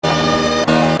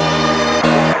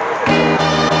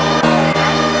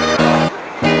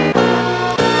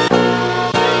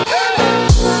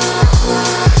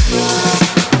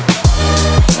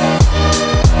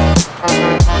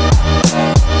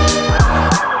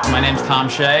Tom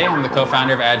Shea. I'm the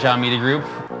co-founder of Agile Media Group.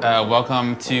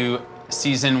 Welcome to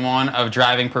Season 1 of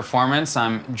Driving Performance.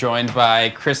 I'm joined by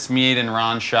Chris Mead and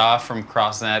Ron Shaw from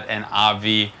Crossnet and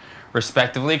Obvi,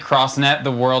 respectively. Crossnet,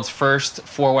 the world's first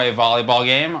four-way volleyball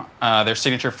game. Their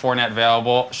signature four-net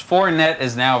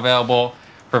is now available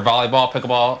for volleyball,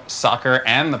 pickleball, soccer,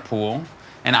 and the pool.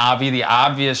 And Obvi, the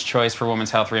obvious choice for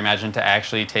women's health reimagined to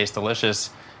actually taste delicious.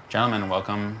 Gentlemen,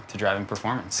 welcome to Driving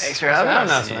Performance. Thanks for having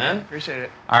us, man. Appreciate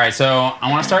it. All right, so I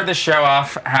want to start this show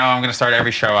off how I'm going to start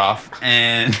every show off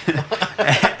and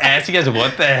ask you guys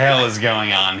what the hell is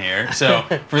going on here. So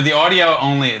for the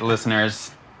audio-only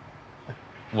listeners,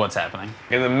 what's happening?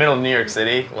 In the middle of New York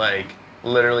City, like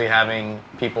literally having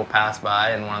people pass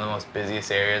by in one of the most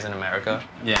busiest areas in America.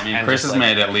 Yeah, I mean, Chris has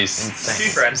made at least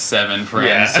 7 friends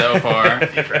Yeah. so far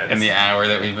in the hour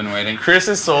that we've been waiting. Chris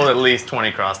has sold at least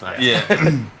 20 Crossnets.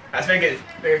 Yeah. That's been good.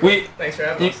 Very cool. Thanks for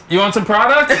having us. You want some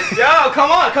product? Yo,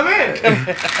 come on, come in.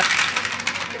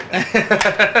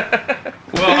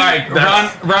 Well, all right,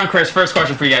 Ron, Chris, first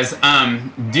question for you guys.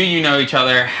 Do you know each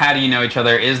other? How do you know each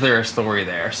other? Is there a story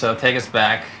there? So take us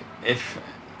back. If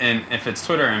it's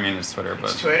Twitter, I mean it's Twitter,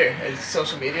 but It's Twitter. It's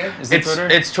social media. Is it Twitter?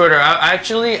 It's Twitter.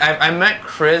 I met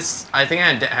Chris. I think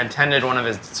I attended one of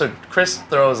his. So Chris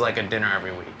throws like a dinner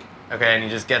every week. Okay, and he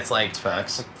just gets like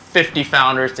Facts. 50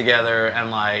 founders together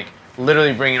and like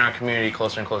literally bringing our community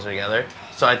closer and closer together.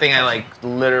 So I think I like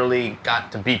literally got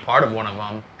to be part of one of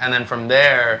them, and then from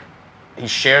there, he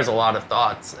shares a lot of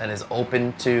thoughts and is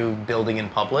open to building in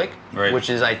public, Right. which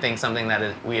is I think something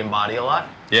that we embody a lot.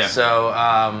 Yeah. So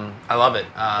I love it.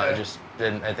 I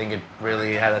think it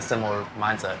really had a similar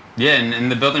mindset. Yeah,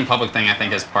 and the building public thing I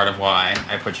think is part of why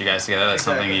I put you guys together. That's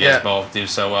something you guys Yeah. both do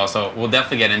so well. So we'll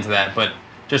definitely get into that, but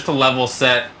just to level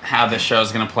set how this show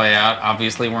is going to play out,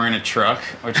 obviously we're in a truck,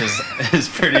 which is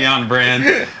pretty on brand,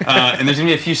 and there's going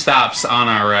to be a few stops on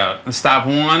our route. Stop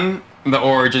 1, the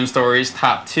origin stories.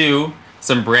 Top 2,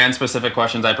 some brand specific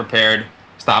questions I prepared.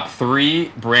 Stop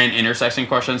 3, brand intersection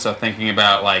questions, so thinking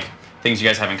about like things you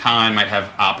guys have in common, might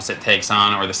have opposite takes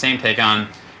on or the same take on.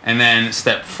 And then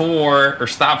stop 4,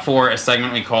 a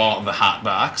segment we call the hot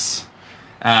box.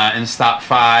 And stop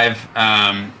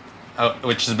 5,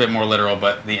 which is a bit more literal,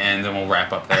 but the end, and we'll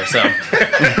wrap up there. So,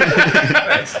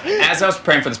 as I was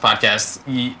preparing for this podcast,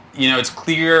 you know, it's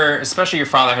clear, especially your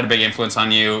father had a big influence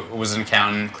on you, was an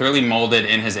accountant, clearly molded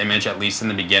in his image, at least in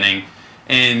the beginning.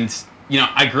 And, you know,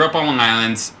 I grew up on Long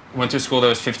Island, went to a school that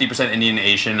was 50% Indian and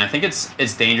Asian. I think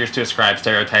it's dangerous to ascribe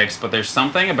stereotypes, but there's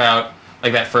something about,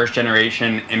 like, that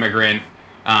first-generation immigrant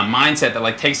mindset that,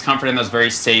 like, takes comfort in those very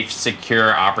safe,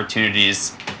 secure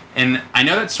opportunities. And I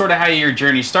know that's sort of how your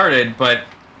journey started, but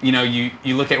you know, you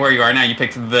look at where you are now. You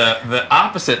picked the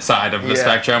opposite side of the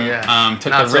spectrum. Yeah.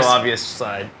 Took Not the so obvious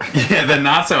side. Yeah, the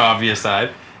not so obvious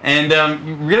side, and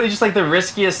really just like the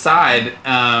riskiest side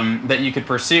that you could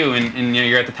pursue. And you know,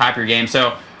 you're at the top of your game.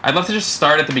 So I'd love to just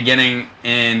start at the beginning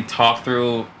and talk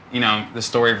through, you know, the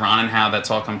story of Ron and how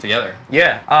that's all come together.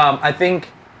 Yeah, I think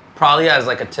probably as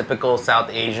like a typical South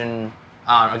Asian.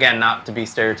 Again, not to be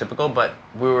stereotypical, but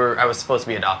I was supposed to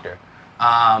be a doctor.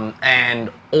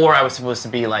 Or I was supposed to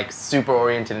be like super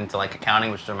oriented into like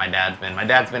accounting, which is where my dad's been. My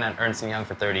dad's been at Ernst & Young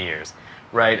for 30 years,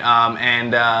 right?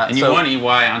 And you won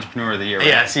EY Entrepreneur of the Year, right?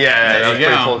 Yes, yeah, that was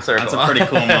pretty full circle. That's a pretty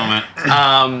cool moment.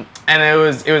 And it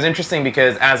was interesting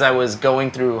because as I was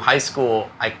going through high school,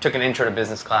 I took an intro to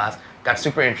business class, got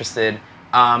super interested,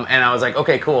 and I was like,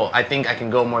 okay, cool, I think I can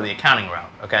go more the accounting route,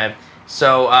 okay?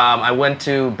 So I went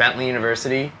to Bentley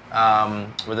University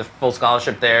with a full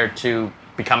scholarship there to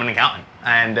become an accountant,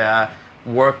 and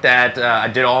worked at. I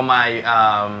did all my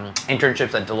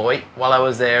internships at Deloitte while I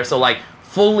was there. So like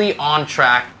fully on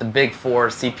track, the Big Four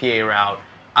CPA route.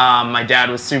 My dad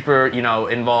was super, you know,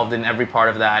 involved in every part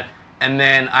of that. And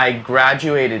then I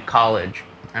graduated college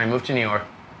and I moved to New York,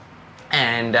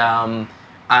 and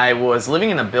I was living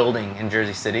in a building in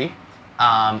Jersey City,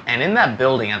 and in that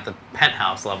building at the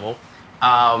penthouse level.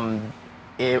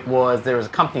 There was a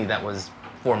company that was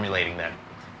formulating then,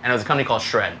 and it was a company called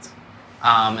Shreds,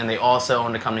 and they also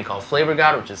owned a company called Flavor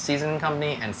God, which is a seasoning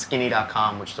company, and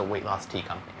Skinny.com, which is a weight loss tea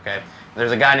company. Okay,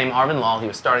 there's a guy named Arvin Lal. He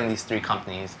was starting these 3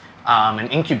 companies and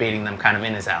incubating them kind of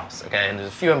in his house. Okay, and there's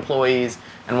a few employees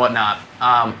and whatnot.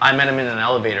 I met him in an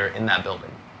elevator in that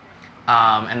building,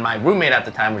 and my roommate at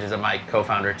the time, which is my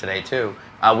co-founder today too.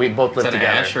 We both lived together.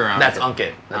 Ash or That's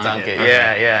Ankit. That's Ankit. Okay.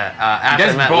 Yeah. Ash You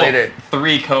guys I met both later.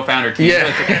 3 co-founder teams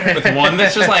with one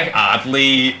that's just like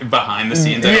oddly behind the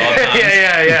scenes at all times.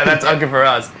 Yeah. That's Ankit for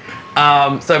us.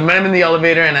 So I met him in the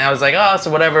elevator, and I was like, oh,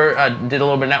 so whatever. Did a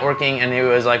little bit of networking, and he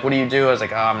was like, what do you do? I was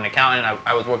like, oh, I'm an accountant.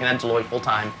 I was working at Deloitte full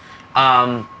time.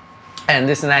 and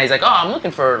this and that. He's like, oh, I'm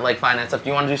looking for like finance stuff. Do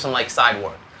you want to do some like side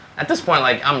work? At this point,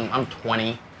 like I'm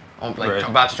 20, like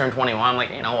about to turn 21. I'm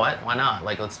like, you know what? Why not?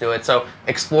 Like, let's do it. So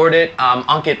explored it.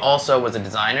 Ankit also was a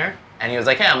designer, and he was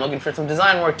like, hey, I'm looking for some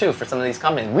design work too for some of these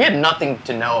companies. We had nothing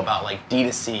to know about like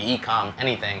D2C, e-com,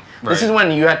 anything. Right. This is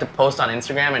when you had to post on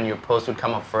Instagram, and your post would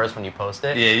come up first when you post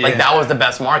it. Yeah. Like that was the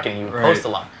best marketing. You would post a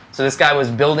lot. So this guy was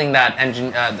building that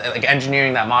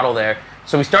engineering that model there.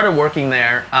 So we started working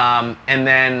there, and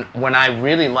then when I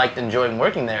really liked enjoying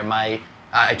working there,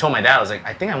 I told my dad, I was like,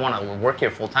 I think I want to work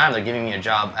here full time. They're giving me a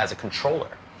job as a controller.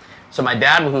 So my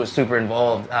dad, who was super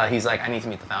involved, he's like, I need to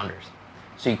meet the founders.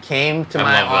 So he came to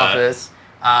my office.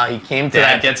 He came to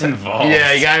Dad gets involved.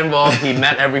 Yeah, he got involved. He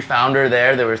met every founder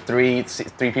there. There were three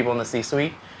people in the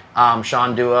C-suite.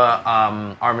 Sean Dua,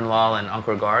 Armin Lal, and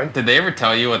Ankur Garg. Did they ever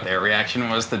tell you what their reaction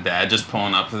was to Dad just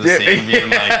pulling up to the scene, being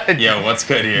like, "Yo, what's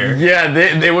good here?" Yeah,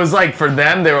 it was like for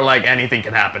them, they were like, anything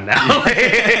can happen now.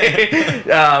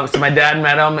 So my dad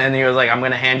met him, and he was like, "I'm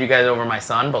gonna hand you guys over my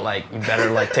son, but like, you better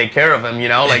like take care of him, you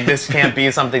know? Like this can't be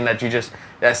something that you just."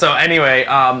 Yeah, so anyway,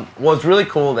 what's really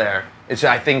cool there is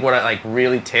I think what I like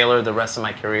really tailored the rest of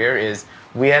my career is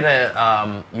we had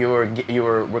you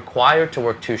were required to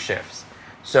work 2 shifts.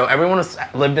 So everyone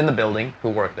lived in the building who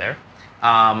worked there,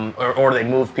 or they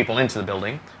moved people into the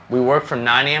building. We worked from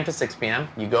 9 a.m. to 6 p.m.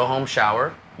 You go home,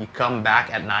 shower, you come back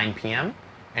at 9 p.m.,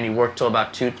 and you work till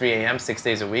about 2, 3 a.m., 6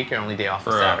 days a week. Your only day off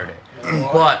is Saturday.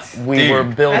 But we were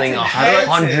building a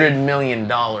 $100 million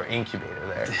incubator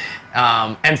there.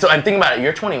 And so I'm thinking about it,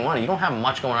 you're 21, you don't have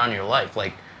much going on in your life.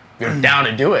 Like, you're down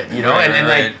to do it, you know? And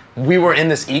like, we were in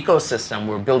this ecosystem.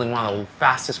 We're building one of the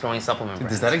fastest growing supplement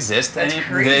brands. Does that exist? Are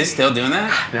they still doing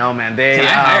that? No, man. Can I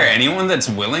hire anyone that's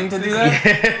willing to do that?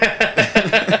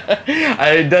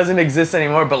 It doesn't exist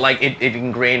anymore, but like it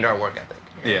ingrained our work ethic.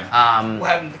 Yeah. What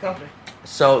happened to the company?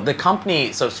 So the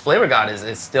company, Flavor God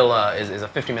is still is a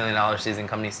 $50 million season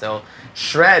company still.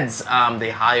 Shreds,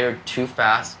 they hired too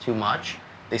fast, too much.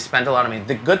 They spent a lot of money.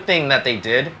 The good thing that they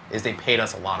did is they paid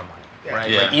us a lot of money.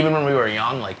 Right? Yeah. Like even when we were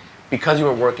young, like because you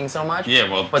were working so much. Yeah,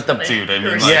 well, but dude, I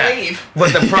mean, like,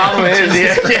 But the problem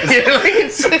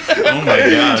is, oh my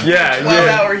god. Yeah,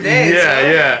 12-hour days.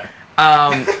 Yeah.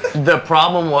 The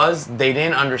problem was they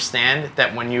didn't understand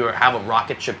that when you have a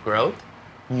rocket ship growth,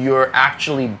 you're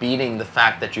actually beating the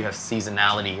fact that you have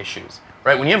seasonality issues.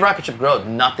 Right? When you have rocket ship growth,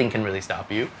 nothing can really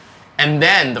stop you. And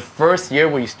then the first year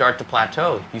where you start to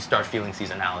plateau, you start feeling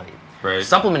seasonality. Right.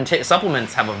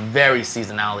 Supplements have a very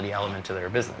seasonality element to their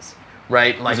business,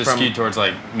 right? Like is it skewed towards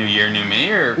like New Year, New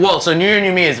Me, or? Well, so New Year,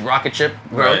 New Me is rocket ship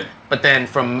growth, right. But then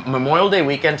from Memorial Day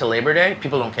weekend to Labor Day,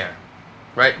 people don't care,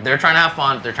 right? They're trying to have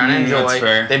fun, they're trying to enjoy. That's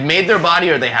fair. They've made their body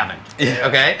or they haven't,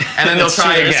 okay? And then they'll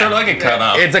try again. It's sort of like a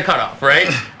cutoff. It's a cutoff, right?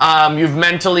 You've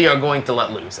mentally are going to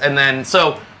let loose, and then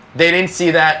so. They didn't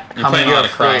see that coming. You're playing a lot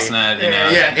of Crossnet, you know.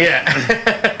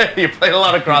 Yeah. You played a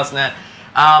lot of Crossnet.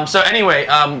 So anyway,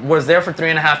 was there for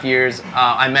 3.5 years.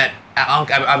 I met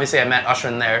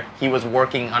Ashwin there. He was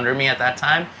working under me at that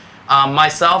time.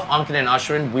 Myself, Ankit, and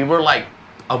Ashwin, we were like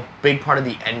a big part of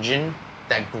the engine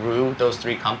that grew those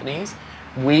 3 companies.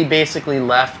 We basically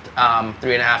left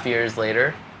 3.5 years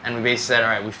later. And we basically said, all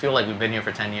right, we feel like we've been here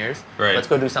for 10 years. Right. Let's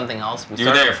go do something else. You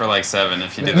were there for like 7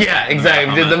 if you did that. Yeah,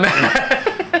 exactly. We did the math.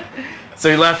 So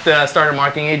we left, started a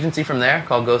marketing agency from there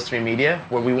called Ghost 3 Media,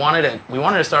 where we wanted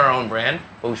to start our own brand,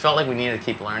 but we felt like we needed to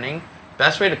keep learning.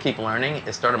 Best way to keep learning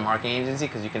is start a marketing agency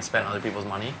because you can spend other people's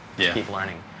money to keep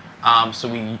learning. So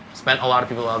we spent a lot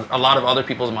of other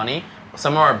people's money.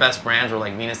 Some of our best brands were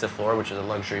like Venus de Flor, which is a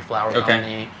luxury flower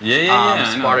company.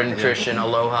 Sparta Nutrition,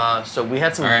 Aloha. So we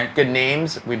had some good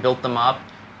names. We built them up.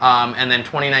 And then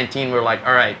 2019, we were like,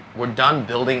 all right, we're done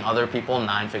building other people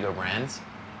 9-figure brands.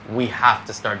 We have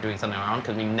to start doing something on our own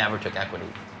because we never took equity.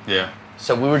 Yeah.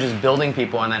 So we were just building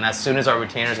people, and then as soon as our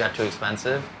retainers got too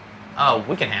expensive,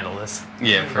 we can handle this.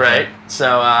 Yeah. Right?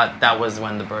 So that was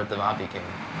when the birth of Obvi came.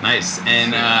 Nice.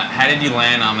 And how did you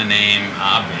land on the name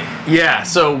Obvi? Yeah,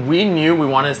 so we knew we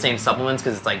wanted to stay in supplements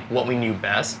because it's like what we knew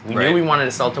best. We knew we wanted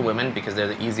to sell to women because they're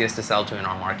the easiest to sell to in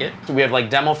our market. So we have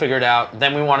like demo figured out.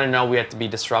 Then we wanted to know we have to be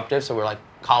disruptive. So we're like,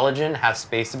 collagen has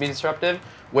space to be disruptive.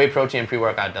 Whey protein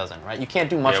pre-workout doesn't, right? You can't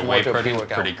do much more to a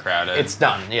pre-workout. Pretty crowded. It's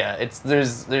done, yeah.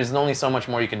 There's only so much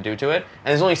more you can do to it, and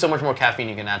there's only so much more caffeine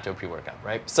you can add to a pre-workout,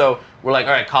 right? So we're like,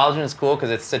 all right, collagen is cool because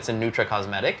it sits in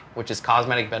NutraCosmetic, which is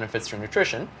cosmetic benefits through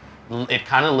nutrition. It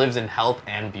kind of lives in health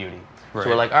and beauty. Right. So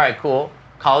we're like, all right, cool.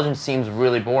 Collagen seems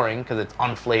really boring because it's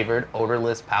unflavored,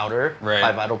 odorless powder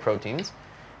by Vital Proteins.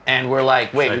 And we're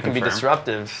like, wait, we can be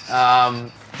disruptive.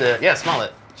 Smell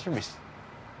it.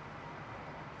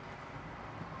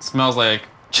 Smells like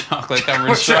chocolate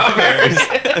covered strawberries.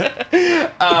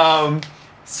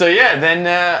 So yeah, then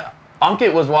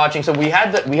Ankit was watching. So we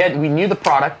knew the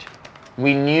product,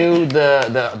 we knew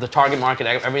the target market,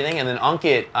 everything, and then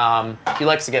Ankit, he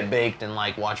likes to get baked and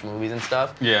like watch movies and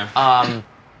stuff. Yeah.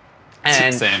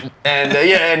 And Same.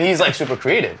 And he's like super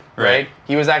creative, right? Right.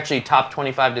 He was actually top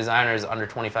 25 designers under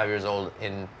 25 years old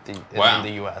in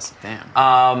the US.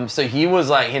 Damn. So he was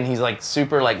like, and he's like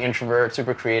super like introvert,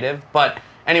 super creative. But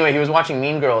anyway, he was watching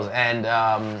Mean Girls,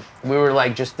 and we were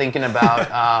like just thinking about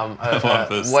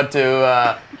what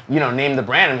to name the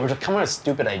brand, and we were just coming up with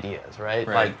stupid ideas, right?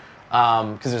 Right.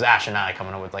 Like because there's Ash and I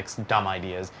coming up with like some dumb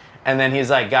ideas, and then he's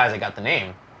like, guys, I got the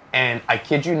name. And I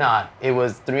kid you not, it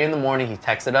was 3 a.m. He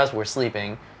texted us, we're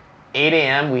sleeping. 8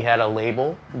 a.m. we had a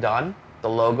label done, the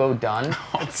logo done,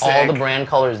 all the brand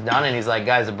colors done, and he's like,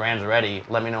 guys, the brand's ready.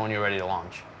 Let me know when you're ready to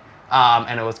launch.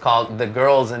 And it was called, the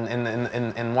girls in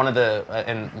one of the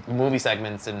in movie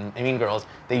segments in Mean Girls,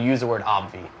 they use the word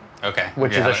Obvi. Okay.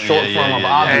 Which is a short form of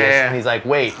obvious. Yeah. And he's like,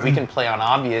 wait, we can play on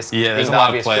obvious. Yeah, there's being a lot of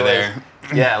obvious play choice. there.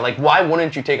 Yeah, like why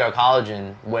wouldn't you take our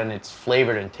collagen when it's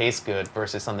flavored and tastes good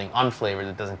versus something unflavored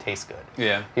that doesn't taste good?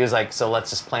 Yeah. He was like, so let's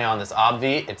just play on this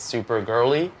Obvi. It's super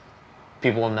girly.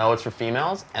 People will know it's for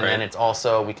females. And then Right. it's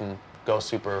also, we can go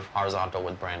super horizontal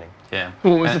with branding. Yeah.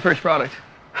 What was the first product?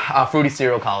 Fruity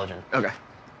cereal collagen. Okay.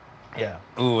 Yeah.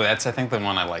 Ooh, that's I think the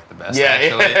one I like the best. Yeah,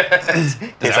 actually. yeah. Does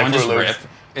Tastes that like one just Froot Loops. rip?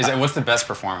 Is it what's the best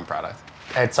performing product?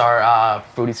 It's our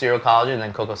fruity cereal collagen, and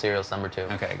then cocoa cereal's number 2.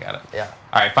 Okay, got it. Yeah.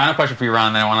 All right, final question for you,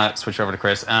 Ron. Then I want to switch over to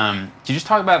Chris. Can you just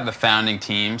talk about the founding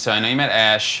team? So I know you met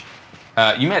Ash.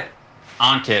 You met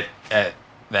Ankit at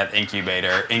that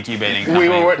incubating company. We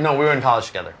were in college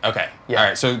together. Okay. Yeah. All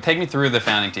right. So take me through the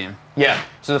founding team. Yeah.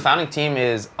 So the founding team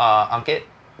is Ankit,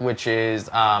 which is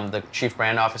the chief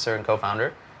brand officer and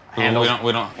co-founder. We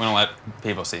don't let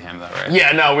people see him though, right?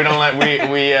 Yeah, no, we don't let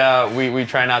we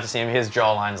try not to see him. His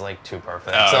jawline's like too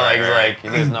perfect, Oh, so right.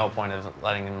 there's no point of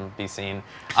letting him be seen.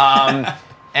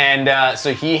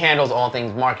 So he handles all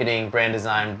things marketing, brand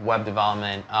design, web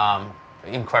development.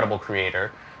 Incredible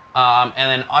creator. And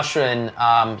then Ashwin,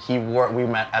 we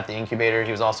met at the incubator.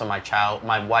 He was also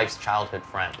my wife's childhood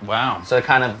friend. Wow. So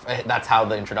that's how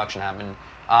the introduction happened.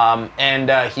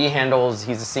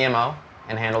 He's a CMO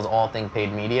and handles all things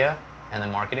paid media and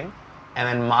then marketing. And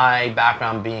then my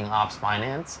background being ops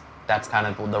finance, that's kind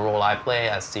of the role I play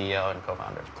as CEO and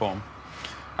co-founder. Cool. All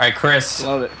right, Chris.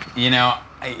 Love it.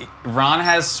 Ron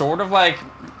has sort of like,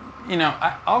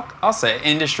 I'll say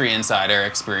industry insider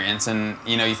experience, and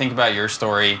you think about your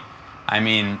story. I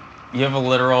mean, you have a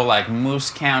literal like Moose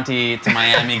County to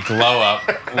Miami glow up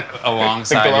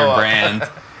alongside Glow your up. brand,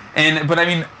 but I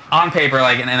mean, on paper,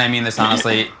 like, and I mean this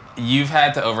honestly. You've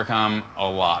had to overcome a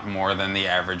lot more than the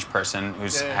average person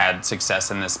who's had success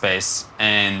in this space,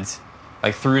 and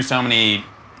like through so many,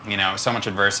 so much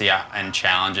adversity and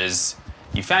challenges,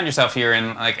 you found yourself here.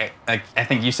 And like I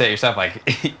think you said it yourself, like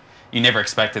you never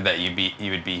expected that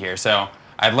you would be here. So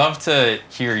I'd love to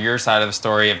hear your side of the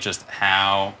story of just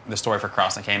how the story for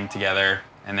Crossnet came together,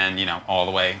 and then all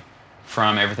the way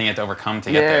from everything you had to overcome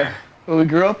to get there. Well, we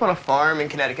grew up on a farm in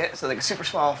Connecticut, so like a super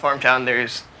small farm town.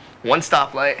 There's one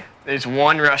stoplight. There's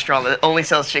one restaurant that only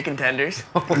sells chicken tenders.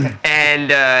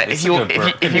 And if you want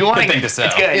good thing to sell.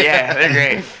 it's good, yeah, they're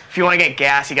great. If you want to get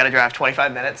gas, you got to drive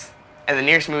 25 minutes, and the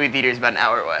nearest movie theater is about an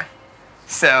hour away.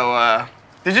 So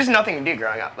there's just nothing to do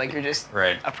growing up. Like you're just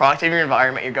a product of your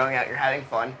environment. You're going out, you're having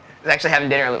fun. I was actually having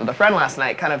dinner with a friend last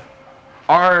night. Kind of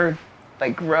our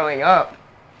like growing up,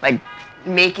 like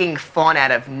making fun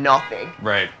out of nothing.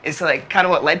 Right. Is like kind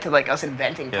of what led to like us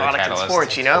inventing products in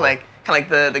sports. Like. Kind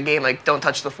of like the game, like don't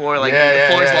touch the floor, like the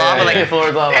floor is lava. Like floor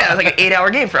is lava. Yeah, it was like an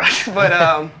 8-hour game for us.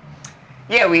 But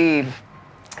we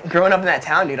growing up in that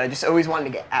town, dude, I just always wanted to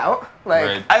get out.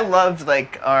 Like I loved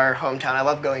like our hometown. I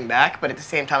loved going back, but at the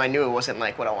same time, I knew it wasn't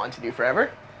like what I wanted to do forever.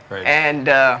 Right. And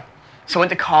so I went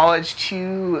to college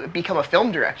to become a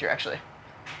film director, actually.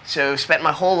 So spent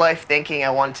my whole life thinking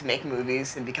I wanted to make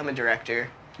movies and become a director.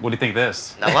 What do you think of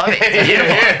this? I love it. It's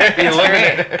beautiful. It's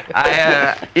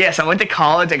great. So I went to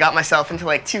college. I got myself into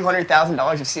like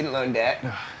 $200,000 of student loan debt.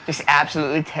 Just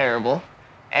absolutely terrible.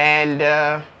 And,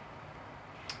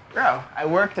 I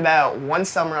worked about one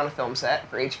summer on a film set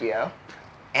for HBO.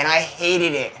 And I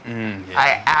hated it.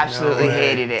 I absolutely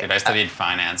hated it. Dude, I studied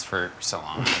finance for so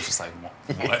long. I was just like,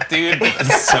 what, dude? This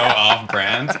is so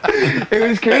off-brand. It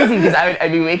was crazy because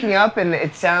I'd be waking up, and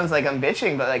it sounds like I'm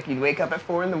bitching, but like you'd wake up at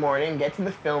 4 a.m, get to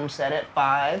the film set at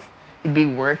 5, you'd be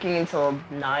working until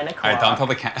 9 o'clock. All right, don't tell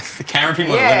the camera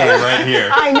people are literally right here.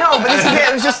 I know, but this is it.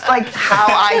 It was just like how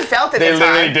I felt at the time. They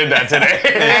literally did that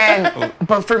today.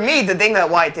 But for me, the thing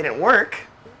why it didn't work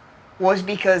was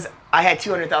because I had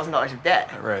 $200,000 of debt.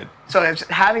 Right. So I was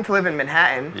having to live in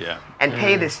Manhattan and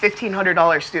pay this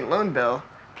 $1,500 student loan bill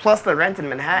plus the rent in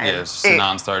Manhattan. Yeah, it's a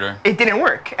non-starter. It didn't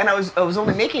work, and I was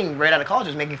only making right out of college. I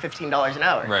was making $15 an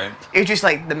hour. Right. It was just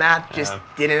like the math just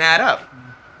didn't add up.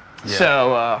 Yeah.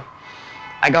 So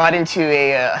I got into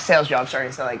a sales job,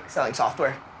 starting selling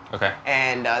software. Okay.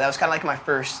 And that was kind of like my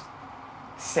first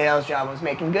sales job. I was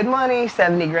making good money,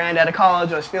 70 grand out of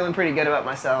college. I was feeling pretty good about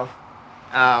myself,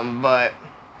 but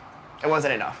it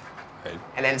wasn't enough. Right.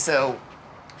 And then so,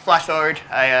 flash forward,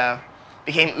 I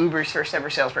became Uber's first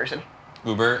ever salesperson.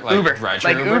 Uber? Uber. Rideshare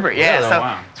Like Uber, yeah. Oh, so,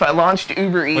 wow. so I launched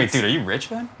Uber Eats. Wait, dude, are you rich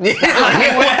then? my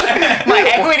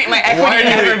equity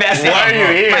never vested. Why are you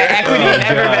here? My equity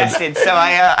never vested. So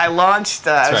I launched,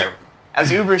 I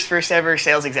was Uber's first ever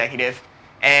sales executive.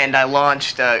 And I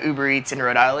launched Uber Eats in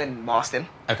Rhode Island, Boston.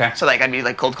 Okay. So like I'd be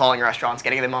like cold calling restaurants,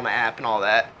 getting them on my app and all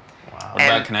that. Wow. What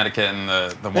about Connecticut and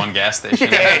the one gas station?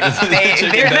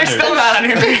 They're still not on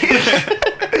Uber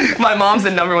Eats. My mom's the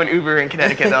number one Uber in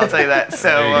Connecticut, I'll tell you that.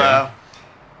 So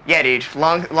yeah, dude.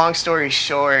 Long story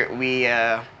short, we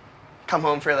come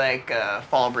home for like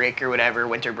fall break or whatever,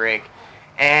 winter break,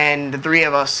 and the three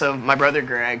of us, so my brother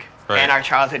Greg and our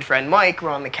childhood friend Mike, were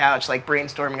on the couch like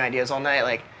brainstorming ideas all night,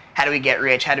 like. How do we get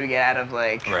rich? How do we get out of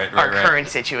like our current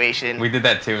situation? We did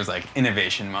that too. It was like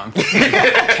innovation month.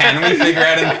 Can we figure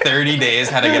out in 30 days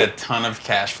how to get a ton of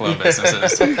cash flow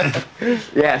businesses?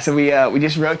 Yeah, so we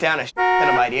just wrote down a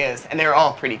ton of ideas, and they were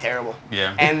all pretty terrible.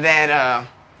 Yeah. And then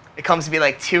it comes to be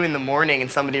like 2 a.m,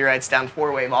 and somebody writes down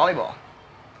 4-way volleyball,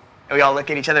 and we all look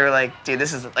at each other. We're like, dude,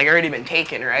 this is like already been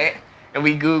taken, right? And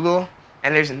we Google,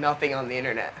 and there's nothing on the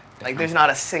internet. Like, there's not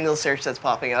a single search that's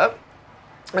popping up.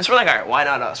 And so we're like, all right, why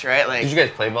not us, right? Like, did you guys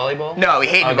play volleyball? No, we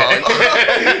hated volleyball.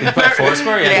 Did you play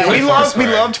Foursquare? Yeah, we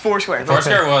loved Foursquare.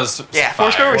 Foursquare was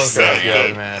Foursquare was sick,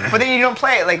 good, man. But then you don't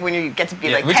play it like when you get to be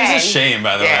like which 10. is a shame,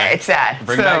 by the way. Yeah, it's sad.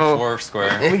 Bring back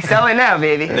Foursquare. We sell it now,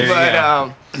 baby. There you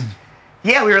go.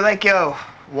 Yeah, we were like, yo,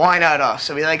 why not us?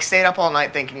 So we like stayed up all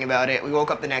night thinking about it. We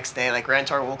woke up the next day, like ran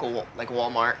to our local like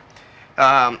Walmart,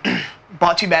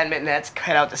 bought 2 badminton nets,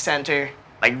 cut out the center,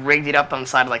 like rigged it up on the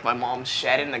side of like my mom's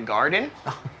shed in the garden,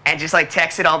 and just like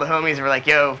texted all the homies and we're like,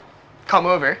 yo, come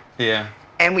over. Yeah.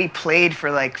 And we played for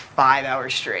like 5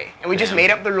 hours straight. And we just made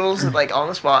up the rules like on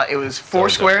the spot. It was 4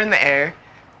 square in the air,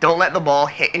 don't let the ball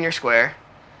hit in your square.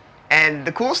 And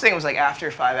the coolest thing was like after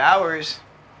 5 hours,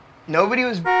 nobody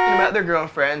was about their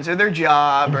girlfriends or their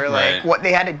job or like what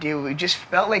they had to do. We just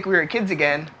felt like we were kids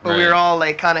again, but we were all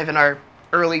like kind of in our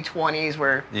early 20s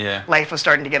where life was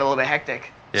starting to get a little bit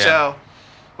hectic. Yeah. So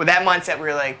with that mindset, we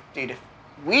were like, dude, if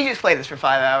we just play this for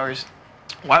 5 hours,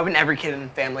 why wouldn't every kid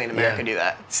and family in America do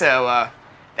that? So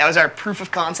that was our proof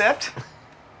of concept,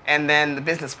 and then the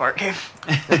business part came.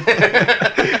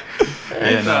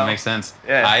 Yeah, no, it makes sense.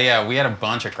 Yeah. We had a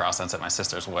bunch of Crossnets at my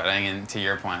sister's wedding, and to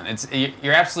your point,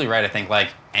 you're absolutely right. I think like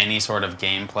any sort of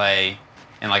gameplay,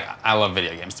 and like I love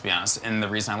video games, to be honest, and the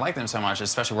reason I like them so much,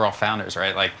 especially we're all founders,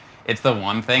 right? Like it's the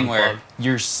one thing where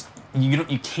you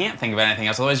can't think about anything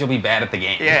else, otherwise you'll be bad at the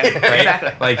game. Yeah, right?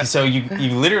 exactly. Like so you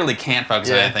literally can't focus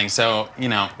on anything. So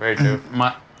very true.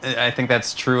 I think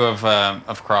that's true of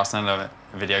Crossnet, of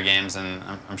video games, and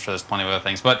I'm sure there's plenty of other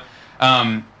things. But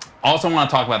also want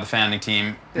to talk about the founding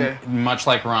team. Yeah. Much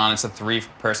like Ron, it's a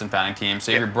 3-person founding team.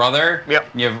 So your brother,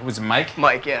 was it Mike?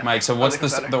 Mike, yeah. Mike. So what's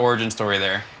the origin story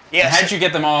there? Yeah. How did you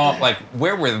get them all? Like,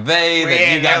 where were they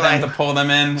that you got them to pull them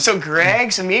in? So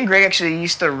me and Greg actually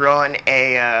used to run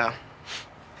a.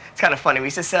 It's kind of funny. We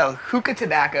used to sell hookah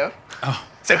tobacco. Oh.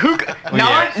 So hookah,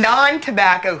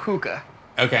 non-tobacco hookah.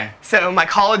 Okay. So my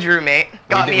college roommate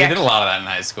got me. We did a lot of that in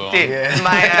high school. Dude,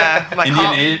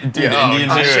 my Indian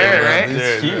sure, right?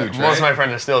 It's huge. Most of my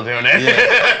friends are still doing it.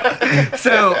 Yeah.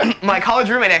 So my college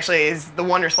roommate actually is the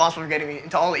one responsible for getting me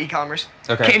into all the e-commerce.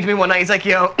 Okay. Came to me one night. He's like,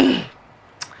 yo,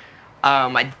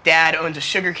 my dad owns a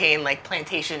sugarcane like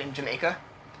plantation in Jamaica.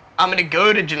 I'm gonna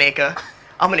go to Jamaica.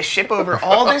 I'm gonna ship over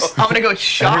all this. I'm gonna go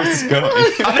chop. He's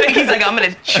like, I'm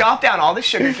gonna chop down all this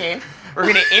sugarcane. We're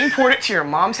gonna import it to your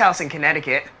mom's house in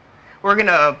Connecticut. We're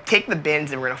gonna take the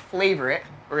bins and we're gonna flavor it.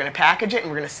 We're gonna package it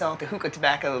and we're gonna sell it to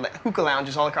hookah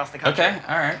lounges all across the country. Okay,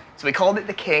 all right. So we called it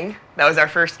The King. That was our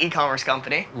first e-commerce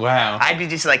company. Wow. I'd be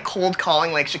just like cold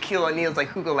calling like Shaquille O'Neal's like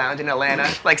hookah lounge in Atlanta,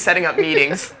 like setting up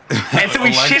meetings. And so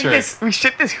we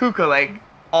shipped this hookah like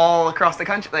all across the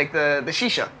country, like the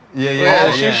shisha.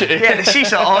 Yeah, the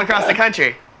shisha all across the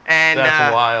country. And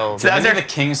that's wild. So that was the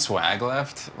King swag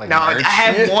left? Like no, merch? I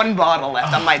have one bottle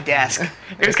left on my desk.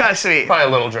 It was kind of sweet. Probably a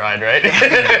little dried,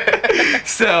 right?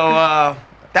 So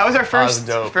That was our first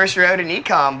road in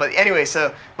ecom. But anyway,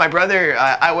 so my brother,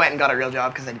 I went and got a real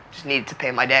job because I just needed to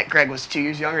pay my debt. Greg was 2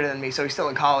 years younger than me, so he's still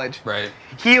in college. Right.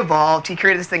 He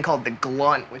created this thing called the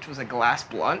Glunt, which was a glass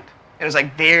blunt. It was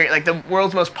like the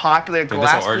world's most popular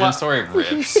glass blunt. This origin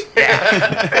story rips.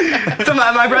 Yeah. So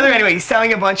my brother, anyway, he's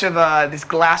selling a bunch of this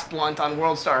glass blunt on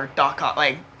WorldStar.com.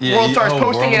 Like WorldStar's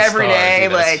posting it every day.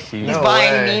 Dude, like he's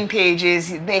buying meme pages.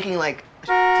 He's making like a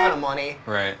ton of money.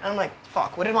 Right. And I'm like,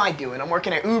 fuck, what am I doing? I'm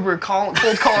working at Uber, cold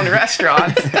calling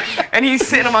restaurants, and he's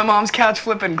sitting on my mom's couch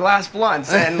flipping glass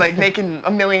blunts and like making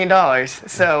 $1 million.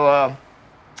 So,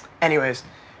 anyways.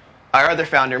 Our other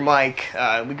founder, Mike,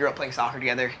 we grew up playing soccer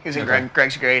together. He was in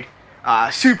Greg's grade.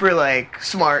 Super, like,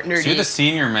 smart, nerdy. So you're the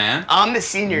senior man? I'm the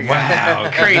senior guy.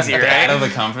 Wow. Crazy, right? Dad of the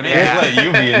company? Yeah. Let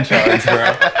you be in charge,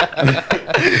 bro.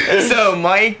 So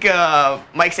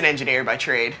Mike's an engineer by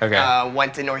trade. Okay.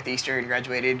 Went to Northeastern,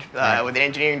 graduated with an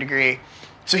engineering degree.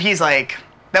 So he's like,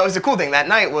 that was the cool thing. That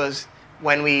night was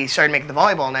when we started making the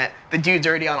volleyball net, the dude's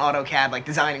already on AutoCAD, like,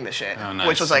 designing the shit. Oh, nice.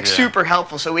 Which was, like, super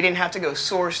helpful. So we didn't have to go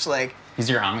source, like... He's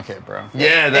your Anna kid, bro.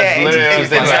 Yeah, that's literally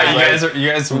exactly. You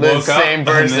guys woke up same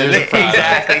person.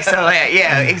 Exactly. So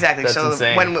exactly. That's so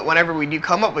insane. Whenever we do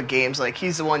come up with games, like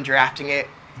he's the one drafting it.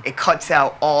 It cuts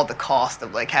out all the cost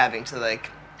of like having to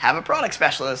like have a product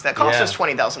specialist that costs us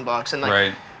 $20,000 and like.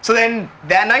 Right. So then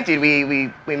that night, dude,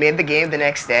 we made the game the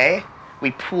next day.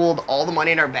 We pooled all the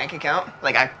money in our bank account.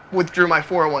 Like I withdrew my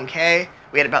 401k.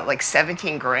 We had about like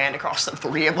 17 grand across the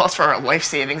three of us for our life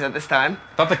savings at this time.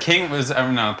 I thought the King was, the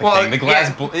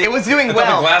glass it was doing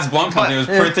well. The glass blunt company was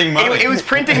printing money. It was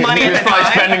printing money at the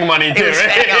time. Spending money too, It was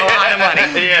spending a lot of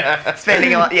money. Yeah.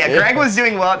 Spending a lot. Yeah, Greg was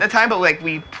doing well at the time, but like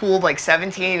we pooled like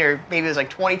 17 or maybe it was like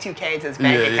 22K into his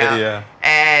bank account. Yeah.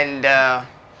 And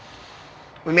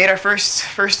we made our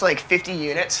first like 50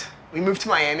 units. We moved to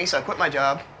Miami, so I quit my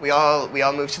job. We all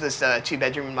moved to this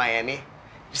 2-bedroom in Miami.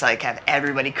 Just like have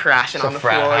everybody crashing on the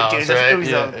floor. House, dude,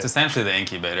 right? It's essentially the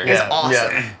incubator. It's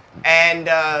awesome. Yeah.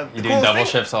 And you doing double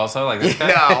shifts also like this guy?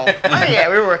 No. Yeah,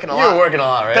 we were working a lot. You were working a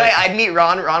lot, right? But I'd meet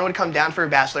Ron. Ron would come down for a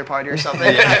bachelor party or something.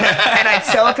 And I'd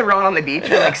sell it to Ron on the beach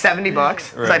for like $70. Right.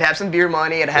 So I'd have some beer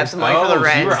money. I'd have some money for the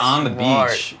rent. You were on the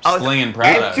beach slinging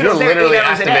product. Dude, you were literally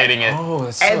activating it. Oh,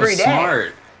 that's so every day.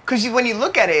 smart. Because when you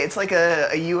look at it, it's like a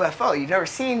UFO. You've never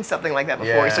seen something like that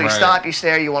before. Yeah, so you stop, you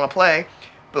stare, you want to play.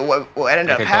 But what ended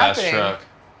up happening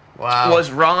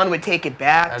was Ron would take it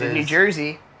back to New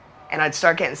Jersey, and I'd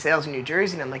start getting sales in New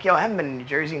Jersey, and I'm like, yo, I haven't been in New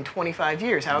Jersey in 25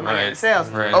 years. How am I getting sales?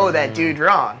 Right. Oh, that dude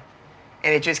Ron.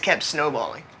 And it just kept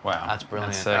snowballing. Wow. That's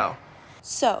brilliant.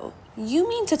 So, you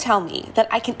mean to tell me that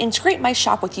I can integrate my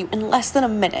shop with you in less than a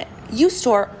minute? You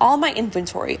store all my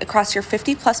inventory across your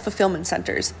 50-plus fulfillment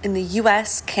centers in the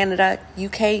US, Canada,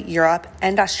 UK, Europe,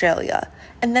 and Australia,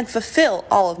 and then fulfill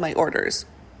all of my orders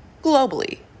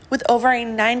globally with over a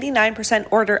 99%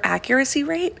 order accuracy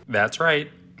rate? That's right.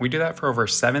 We do that for over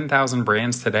 7,000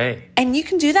 brands today. And you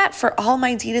can do that for all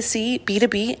my D2C,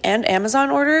 B2B, and Amazon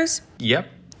orders? Yep.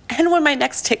 And when my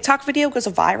next TikTok video goes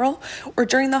viral or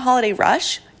during the holiday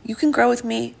rush, you can grow with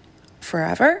me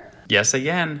forever? Yes,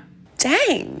 again.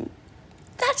 Dang.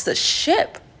 That's the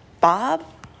ship, Bob.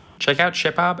 Check out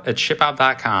ShipBob at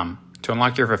shipbob.com to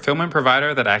unlock your fulfillment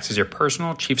provider that acts as your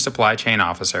personal chief supply chain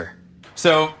officer.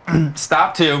 So,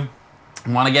 stop two.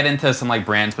 I want to get into some like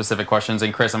brand specific questions,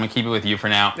 and Chris, I'm gonna keep it with you for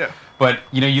now. Yeah. But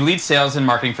you lead sales and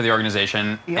marketing for the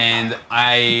organization, and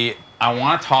I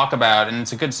want to talk about, and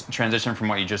it's a good transition from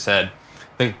what you just said,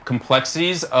 the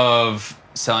complexities of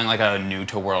selling like a new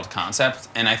to world concept.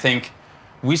 And I think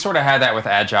we sort of had that with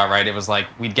Agile, right? It was like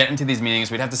we'd get into these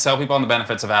meetings, we'd have to sell people on the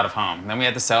benefits of out of home, then we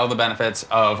had to sell the benefits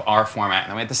of our format, and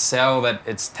then we had to sell that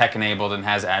it's tech enabled and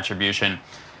has attribution,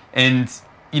 and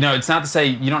it's not to say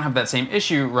you don't have that same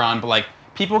issue, Ron, but like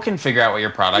people can figure out what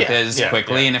your product is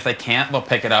quickly, and if they can't, they'll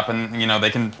pick it up and they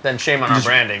can. Then shame on our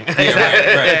branding.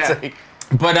 Right.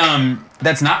 But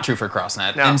that's not true for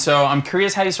Crossnet, and so I'm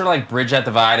curious how you sort of like bridge that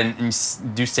divide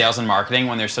and do sales and marketing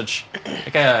when there's such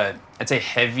like I'd say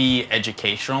heavy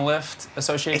educational lift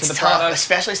associated with the product. It's tough,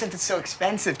 especially since it's so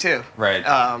expensive too. Right.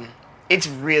 It's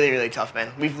really, really tough,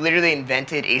 man. We've literally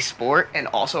invented a sport and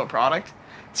also a product,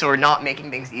 so we're not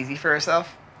making things easy for ourselves.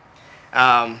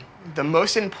 The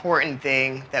most important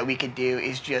thing that we could do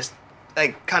is just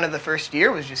like kind of the first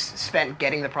year was just spent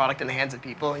getting the product in the hands of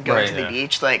people and going to the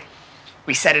beach. Like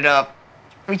we set it up.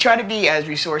 We try to be as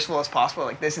resourceful as possible.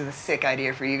 Like this is a sick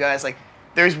idea for you guys. Like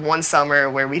there's one summer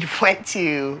where we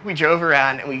drove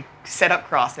around and we set up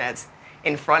crossnets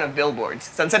in front of billboards.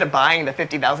 So instead of buying the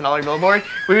 $50,000 billboard,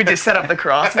 we would just set up the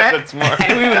Crossnet,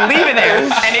 and we would leave it there,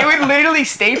 and it would literally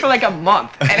stay for like a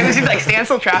month, and it was just like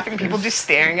standstill traffic and people just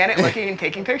staring at it, looking and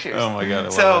taking pictures. Oh my god, I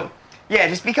love it. Yeah,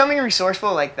 just becoming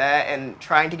resourceful like that and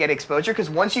trying to get exposure, because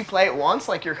once you play it once,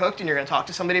 like you're hooked and you're going to talk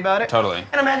to somebody about it. Totally.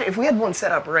 And imagine if we had one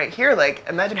set up right here, like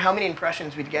imagine how many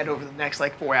impressions we'd get over the next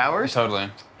like 4 hours. Totally.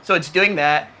 So it's doing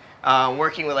that,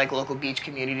 working with like local beach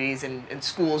communities and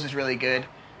schools is really good.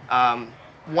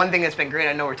 One thing that's been great,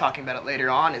 I know we're talking about it later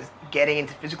on, is getting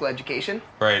into physical education.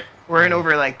 Right. We're in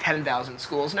over like 10,000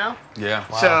 schools now. Yeah.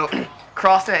 Wow. So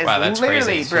Crossnet is that's literally,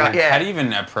 crazy. bro. Yeah. How do you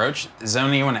even approach? Is there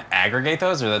anyone to aggregate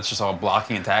those, or that's just all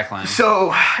blocking and tackling?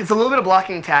 So it's a little bit of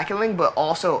blocking and tackling, but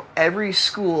also every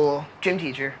school gym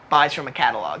teacher buys from a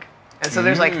catalog. And so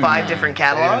there's like 5 different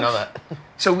catalogs. I didn't know that.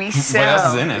 So we sell. What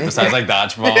else is in it besides like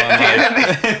dodgeball?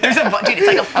 And, like... There's a bunch. Dude, it's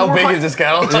like a How big is this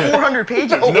catalog? It's 400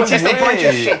 pages. Oh, It's just a bunch of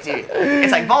way. shit, dude.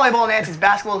 It's like volleyball nets, it's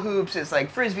basketball hoops, it's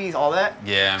like frisbees, all that.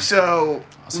 Yeah. So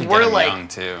Also, we're get 'em like, young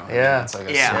too. Yeah. It's like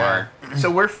a yeah. smart. So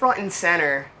we're front and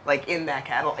center, like in that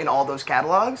in all those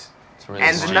catalogs. It's really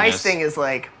And the smart. nice thing is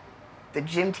like, the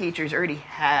gym teachers already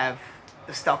have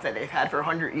the stuff that they've had for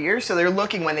 100 years, so they're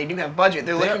looking when they do have budget.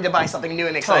 They're looking to buy something new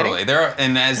and exciting. Totally.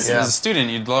 And as a student,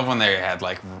 you'd love when they had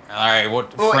like, all right,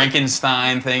 what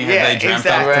Frankenstein thing have they dreamt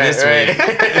up for this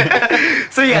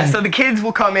week? So yeah, so the kids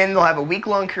will come in. They'll have a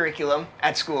week-long curriculum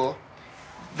at school.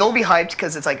 They'll be hyped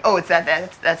because it's like, oh, it's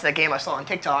that's that game I saw on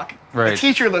TikTok. Right. The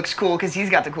teacher looks cool because he's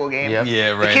got the cool game. Yep.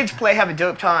 Yeah, right. The kids play, have a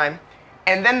dope time,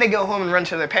 and then they go home and run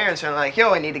to their parents and are like,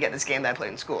 yo, I need to get this game that I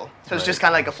played in school. So it's just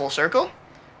kind of like a full circle.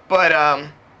 But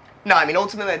no, I mean,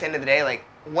 ultimately at the end of the day, like,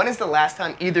 when is the last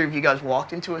time either of you guys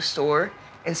walked into a store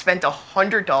and spent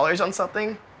 $100 on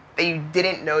something that you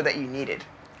didn't know that you needed?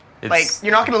 Like,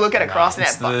 you're not going to look at a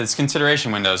Crossnet. It's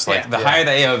consideration windows. Like, the higher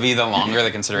the AOV, the longer the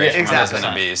consideration window is going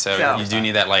to be. So you do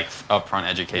need that, like, upfront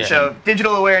education. So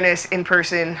digital awareness, in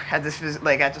person, at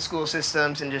the school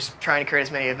systems, and just trying to create as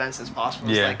many events as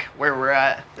possible. Yeah. Like where we're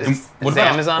at. What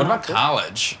about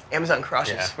college? Amazon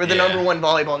crushes. Yeah. We're the number 1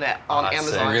 volleyball net on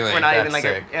Amazon. Really? We're not That's even like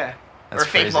sick. That's or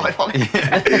fake crazy. volleyball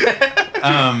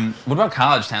net. What about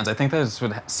college towns? I think those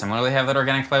would similarly have that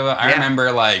organic flavor. I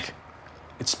remember, like,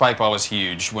 Spikeball was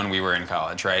huge when we were in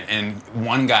college, right? And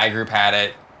one guy group had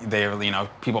it. They,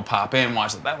 people pop in,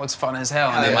 watch it. That looks fun as hell.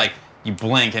 And then, like, you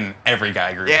blink and every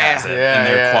guy group has it in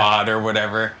their quad or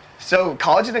whatever. So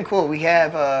college has been cool. We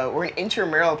have we're in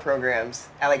intramural programs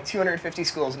at like 250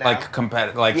 schools now. Like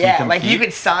competitive, like you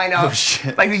could sign up. Oh,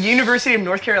 shit. Like the University of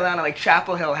North Carolina, like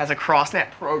Chapel Hill has a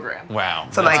Crossnet program. Wow,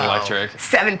 so that's like electric.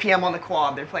 7 p.m. on the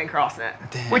quad, they're playing Crossnet,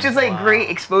 Damn, which is like great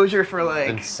exposure for like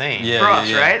insane. for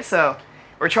us, right? So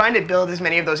we're trying to build as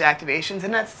many of those activations,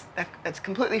 and that's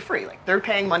completely free. Like they're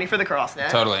paying money for the Crossnet.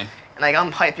 Totally. And like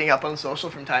I'm hyping up on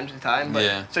social from time to time,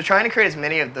 but so trying to create as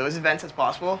many of those events as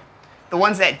possible. The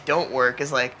ones that don't work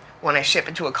is like when I ship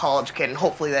it to a college kid and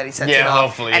hopefully that he sets it up.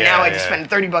 Hopefully, and now I just spend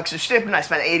 $30 to ship and I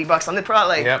spend $80 on the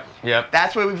product. Like, Yep.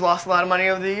 That's where we've lost a lot of money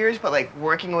over the years, but like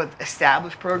working with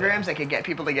established programs that could get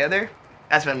people together,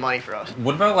 that's been money for us.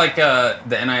 What about like the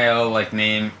NIL, like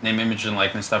name, image, and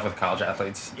likeness stuff with college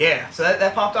athletes? Yeah, so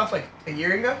that popped off like a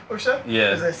year ago or so. Yeah.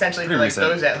 It was essentially for like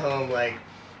those at home, like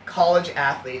college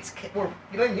athletes, or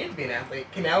you don't even need to be an athlete,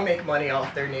 can now make money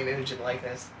off their name, image, and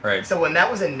likeness. Right. So when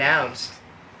that was announced,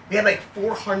 we had like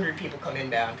 400 people come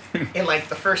inbound in like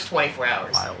the first 24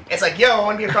 hours. Wild. It's like, yo, I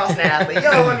want to be a Crossnet athlete.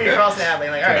 Yo, I want to be a Crossnet athlete.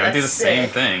 Like, all right, I that's do the same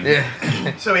sick. thing.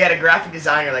 Yeah. So we had a graphic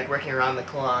designer like working around the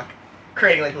clock,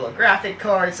 creating like little graphic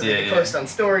cards so they could post on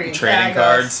story and trading tag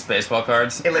cards, us. baseball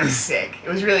cards. It looked sick. It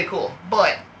was really cool.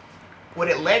 But what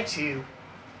it led to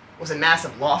was a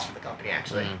massive loss for the company,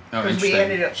 actually. Because we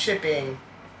ended up shipping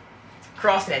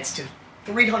Crossnets to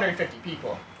 350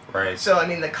 people. Right. So, I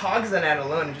mean, the cogs on that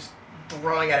alone, just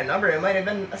throwing out a number, it might have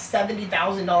been a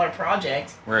 $70,000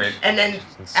 project. Right. And then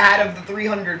out of the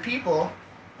 300 people,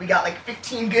 we got like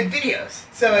 15 good videos.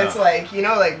 So it's like, you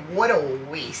know, like, what a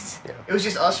waste. Yeah. It was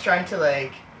just us trying to,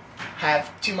 like, have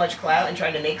too much clout and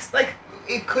trying to make, like,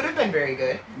 it could have been very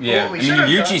good. Yeah, I mean,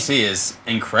 UGC is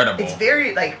incredible. It's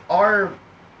very, like, our,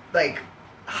 like,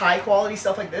 high quality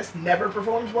stuff like this never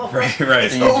performs well for us.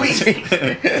 Right.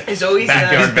 It's always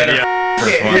backyard video.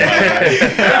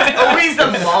 It's always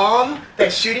the mom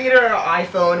that's shooting it on her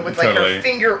iPhone with like her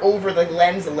finger over the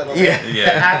lens a little bit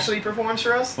that actually performs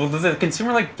for us. Well, does the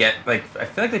consumer like get like? I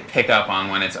feel like they pick up on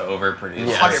when it's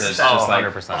overproduced. 100%. It's just like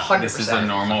 100%. this is a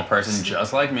normal person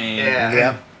just like me.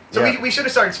 Yeah. So we should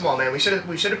have started small, man. We should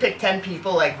have picked 10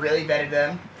 people, like really vetted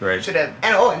them. Right. Should have,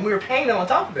 and we were paying them on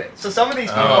top of it. So some of these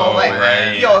people,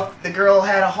 if the girl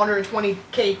had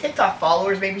 120K TikTok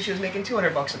followers, maybe she was making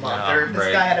 $200 a month. Or if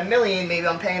this guy had 1 million, maybe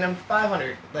I'm paying him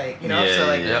 500. Like,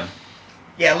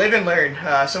 Yeah, live and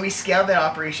learn. So we scaled that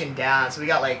operation down. So we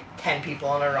got like 10 people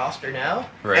on our roster now,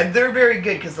 and they're very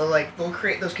good because they'll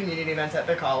create those community events at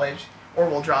their college, or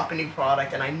we'll drop a new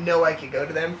product, and I know I could go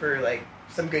to them for like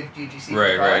some good GGC.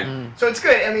 Right. So it's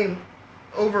good. I mean,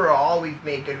 overall we've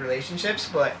made good relationships,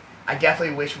 but I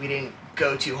definitely wish we didn't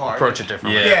go too hard. Approach it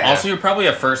differently. Yeah. Also, you're probably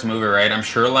a first mover, right? I'm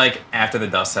sure like after the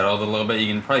dust settled a little bit, you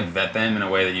can probably vet them in a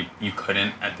way that you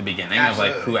couldn't at the beginning.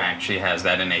 Absolutely. Of like who actually has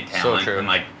that innate talent and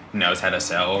like knows how to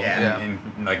sell and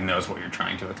like knows what you're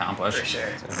trying to accomplish. For sure.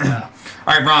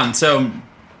 All right, Ron. So,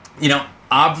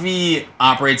 Obvi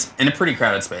operates in a pretty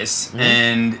crowded space,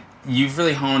 and you've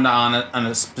really honed on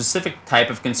a specific type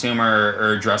of consumer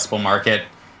or addressable market,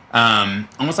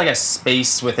 almost like a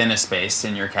space within a space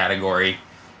in your category.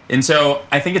 And so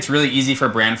I think it's really easy for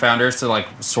brand founders to like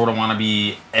sort of want to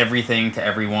be everything to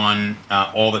everyone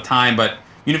all the time. But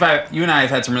you and I have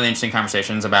had some really interesting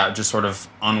conversations about just sort of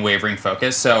unwavering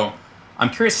focus. So I'm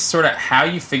curious sort of how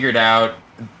you figured out,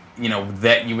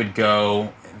 that you would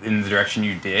go in the direction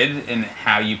you did and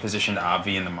how you positioned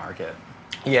Obvi in the market.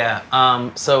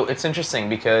 Yeah, so it's interesting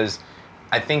because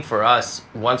I think for us,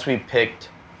 once we picked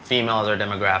female as our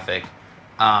demographic,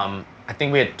 I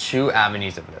think we had 2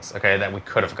 avenues of this, okay, that we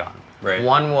could have gone. Right.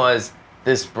 One was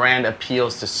this brand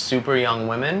appeals to super young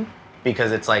women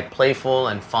because it's like playful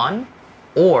and fun,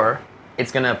 or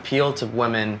it's going to appeal to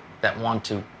women that want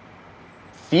to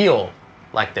feel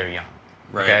like they're young.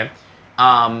 Right.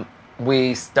 Okay.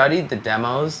 We studied the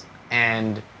demos,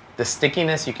 and the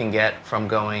stickiness you can get from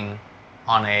going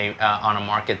on a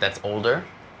market that's older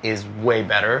is way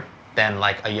better than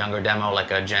like a younger demo,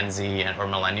 like a Gen Z or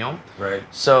millennial. Right.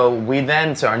 So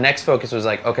our next focus was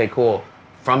like, okay, cool.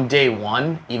 From day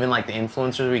one, even like the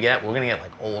influencers we get, we're gonna get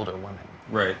like older women.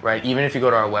 Right. Right. Even if you go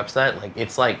to our website, like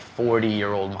it's like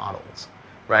 40-year-old models.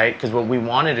 Right. Because what we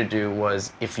wanted to do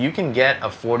was, if you can get a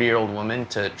 40-year-old woman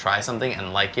to try something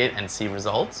and like it and see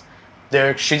results,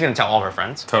 she's gonna tell all her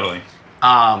friends. Totally.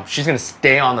 She's gonna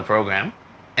stay on the program,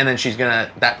 and then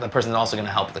the person's also gonna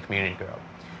help the community grow.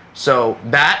 So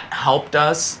that helped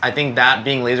us. I think that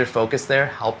being laser focused there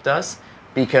helped us,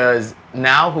 because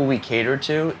now who we cater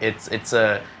to, it's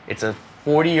a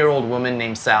 40-year-old woman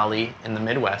named Sally in the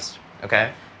Midwest.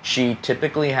 Okay, she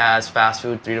typically has fast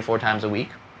food 3 to 4 times a week,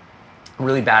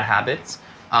 really bad habits.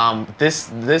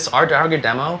 Our target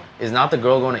demo is not the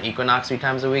girl going to Equinox 3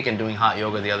 times a week and doing hot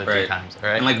yoga the other 3 times.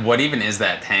 Right? And like, what even is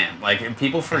that TAM? Like,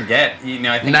 people forget.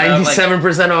 I think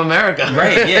 97% of America.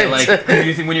 Right. Yeah. Like,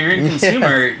 when you're in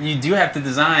consumer, you do have to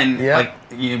design. Like,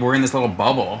 we're in this little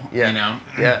bubble. Yeah.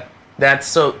 Yeah. That's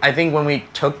so. I think when we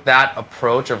took that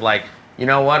approach of like, you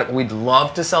know what, we'd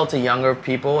love to sell to younger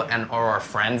people or our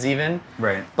friends even.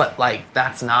 Right. But like,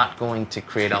 that's not going to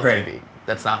create LTV. Right.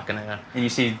 That's not gonna. And you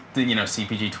see,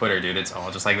 CPG Twitter, dude. It's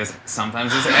all just like this.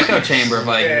 Sometimes this echo chamber of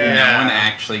like no one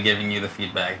actually giving you the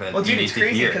feedback that you need to hear. Well, dude, it's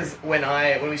crazy because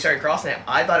when we started Crossnet,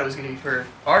 I thought it was gonna be for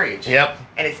our age. Yep.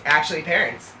 And it's actually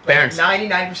parents. Parents.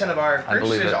 99% of our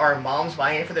purchases are moms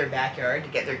buying it for their backyard to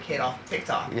get their kid off of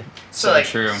TikTok. Yeah. So like,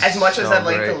 true. As much as I'd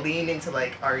like to lean into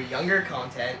like our younger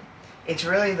content, it's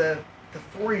really the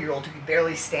 4-year-old who can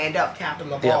barely stand up, tapping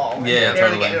the ball. Yeah,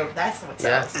 totally. That's what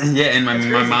sells. Yeah, and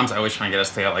my mom's always trying to get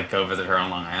us to like go visit her on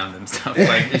Long Island and stuff.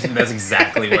 Like, that's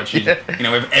exactly what she. We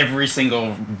have every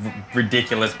single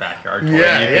ridiculous backyard toy you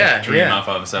can dream off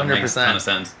of. So 100%. It makes a ton of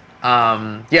sense.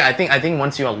 I think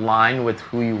once you align with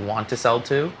who you want to sell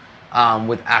to,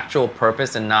 with actual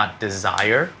purpose and not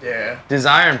desire. Yeah.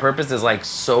 Desire and purpose is like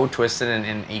so twisted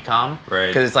in e-com. Right.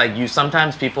 Because it's like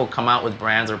sometimes people come out with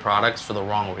brands or products for the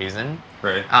wrong reason.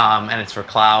 Right. And it's for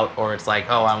clout, or it's like,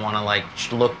 oh, I want to like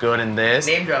look good in this.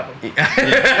 Name drop them. We'll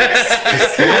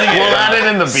add it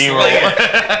in the B-roll.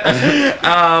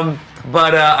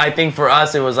 But I think for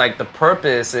us, it was like the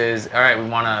purpose is, all right, we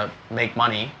want to make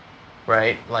money,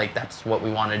 right? Like that's what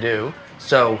we want to do.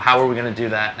 So how are we going to do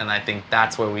that? And I think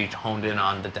that's where we honed in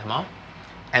on the demo.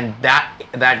 And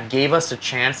that gave us a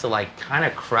chance to like kind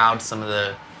of crowd some of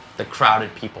the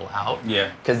crowded people out.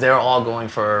 Yeah. Because they're all going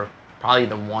for probably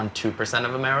the 1-2%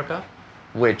 of America,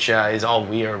 which is all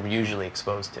we are usually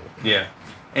exposed to. Yeah.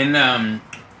 And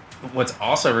what's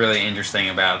also really interesting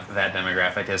about that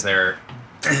demographic is they're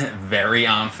very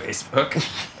on Facebook.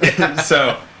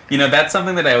 So, that's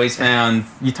something that I always found.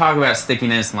 You talk about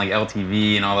stickiness and like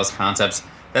LTV and all those concepts.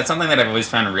 That's something that I've always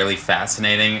found really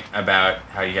fascinating about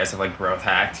how you guys have like growth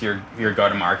hacked your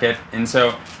go-to-market. And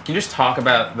so can you just talk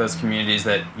about those communities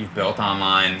that you've built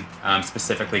online,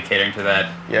 specifically catering to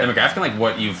that demographic, and like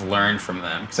what you've learned from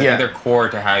them? Because I think they're core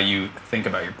to how you think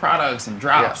about your products and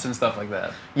drops and stuff like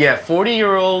that. Yeah, 40 to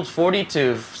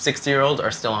 60-year-olds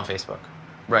are still on Facebook,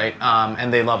 right?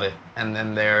 And they love it, and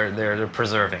then they're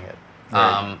preserving it.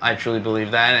 Right. I truly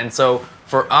believe that. And so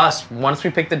for us, once we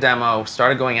picked the demo,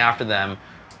 started going after them,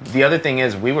 the other thing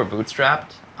is we were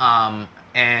bootstrapped,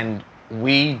 and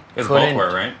we couldn't. Both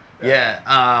were, right? Yeah,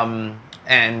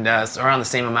 and so around the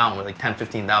same amount, with like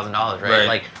 $10,000-$15,000, right?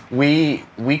 Like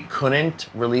we couldn't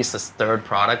release a third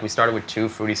product. We started with 2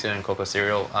 Fruity Cereal and Cocoa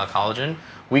Cereal collagen.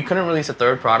 We couldn't release a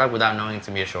third product without knowing it's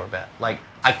gonna be a short bet. Like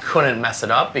I couldn't mess it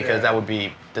up because that would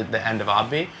be the end of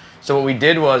Obvi. So what we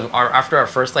did was, after our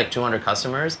first like 200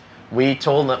 customers, we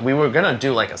told them we were gonna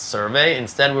do like a survey.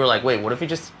 Instead, we were like, wait, what if we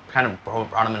just kind of brought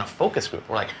them in a focus group?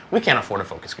 We're like, we can't afford a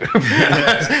focus group.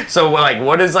 So we're like,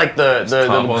 what is like the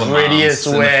grittiest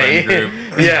way?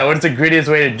 What's the grittiest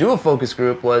way to do a focus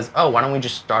group? Was, why don't we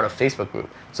just start a Facebook group?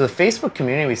 So the Facebook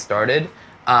community we started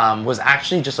was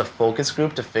actually just a focus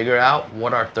group to figure out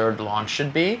what our third launch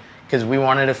should be, because we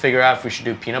wanted to figure out if we should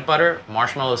do peanut butter,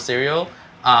 marshmallow cereal,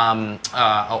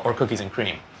 or cookies and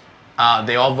cream.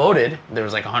 They all voted. There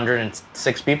was like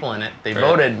 106 people in it. They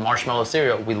voted marshmallow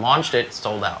cereal. We launched it,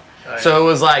 sold out. So it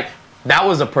was like, that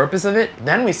was the purpose of it.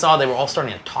 Then we saw they were all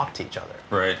starting to talk to each other.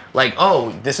 Right. Like,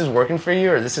 oh, this is working for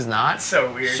you, or this is not. It's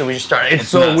so weird. So we just started. It's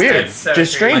so weird. It's so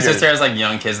just strangers. My sister has like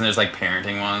young kids, and there's like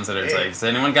parenting ones that are like, has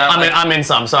anyone got? I'm in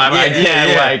some, so I'm like,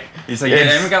 He's like,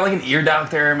 anyone got like an ear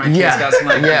doctor? My kid's got some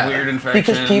like weird infection.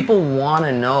 Because people want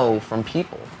to know from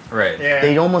people. Right. Yeah.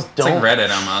 They almost don't. It's like Reddit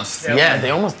almost. Yeah,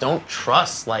 they almost don't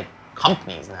trust like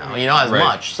companies now, as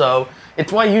much. So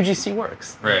it's why UGC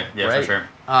works. Right. Yeah, for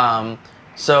sure.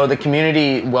 So the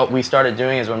community, what we started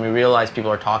doing is when we realized people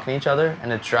are talking to each other,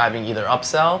 and it's driving either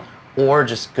upsell or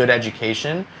just good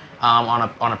education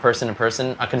on a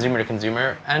person-to-person, a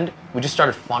consumer-to-consumer end, we just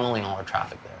started funneling all our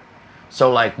traffic there. So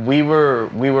like we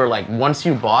were like, once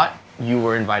you bought, you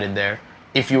were invited there.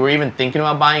 If you were even thinking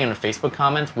about buying in the Facebook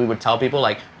comments, we would tell people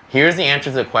like, here's the answer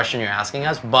to the question you're asking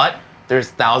us, but there's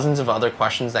thousands of other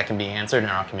questions that can be answered in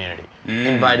our community.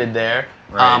 Invited there.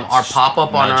 Right. Our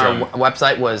pop-up on our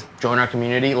website was join our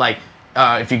community. Like,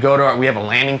 if you go to we have a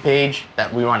landing page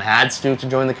that we run ads to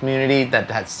join the community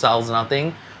that sells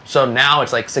nothing. So now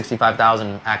it's like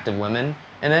 65,000 active women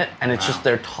in it, and it's just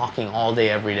they're talking all day,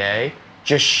 every day,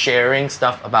 just sharing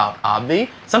stuff about Obvi.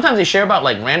 Sometimes they share about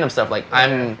like random stuff, like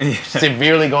I'm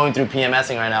severely going through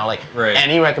PMSing right now, like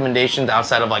any recommendations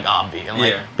outside of like Obvi, and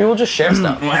like people just share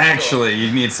stuff. Well, actually,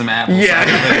 you need some apples.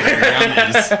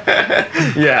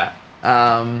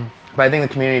 But I think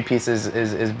the community piece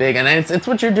is big, and it's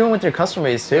what you're doing with your customer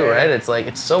base too, right? It's like,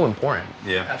 it's so important.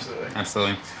 Yeah,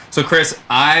 absolutely. So Chris,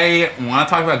 I want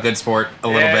to talk about Good Sport a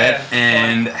little bit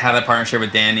and how that partnership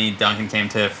with Danny Duncan came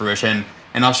to fruition.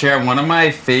 And I'll share one of my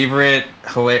favorite,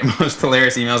 most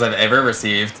hilarious emails I've ever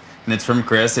received, and it's from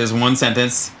Chris. It was one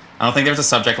sentence. I don't think there was a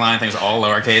subject line. I think it was all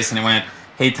lowercase, and it went,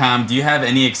 "Hey Tom, do you have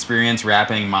any experience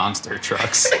wrapping monster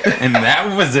trucks?" And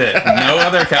that was it. No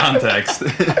other context.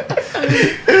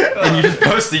 And you just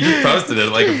posted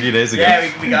it like a few days ago. Yeah,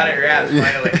 we got it wrapped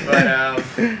finally. But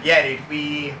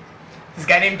dude, this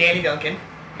guy named Danny Duncan,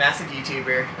 massive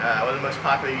YouTuber, one of the most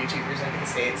popular YouTubers in the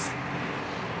States.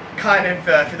 Kind of,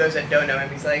 for those that don't know him,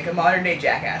 he's like a modern day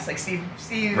Jackass, like Steve,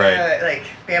 like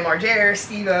Bam Margera,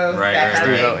 Steve-O, that kind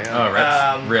of thing.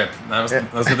 Oh, Rip.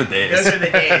 Those were the days. Those were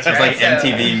the days, right? It was like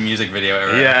MTV music video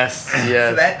era. Yes.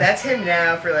 So that's him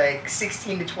now for like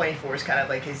 16 to 24 is kind of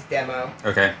like his demo.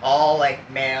 Okay. All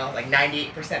like male, like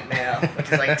 98% male,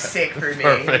 which is like sick for me.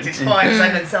 Perfect. Which is fun because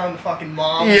I've been selling the fucking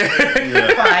moms for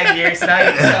 5 years, so now I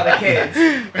get to sell the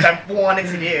kids, which I've wanted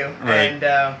to do. Right.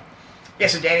 And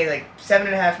so Danny, like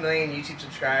 7.5 million YouTube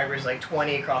subscribers, like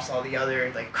 20 across all the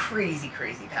other, like crazy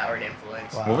powered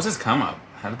influence. Wow. What was his come up?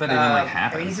 How did that even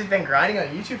happen? I mean, he's just been grinding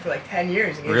on YouTube for like 10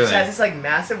 years, and he just has this like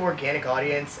massive organic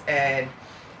audience. And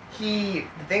the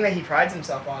thing that he prides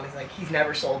himself on is like he's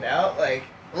never sold out. Like,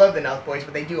 I love the Nelk Boys,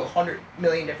 but they do 100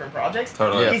 million different projects.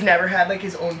 Totally. He's never had like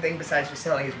his own thing besides just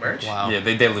selling his merch. Wow. Yeah,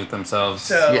 they dilute themselves.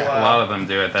 So, a lot of them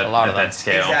do it. At that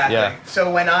scale. Exactly. Yeah. So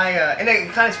when and it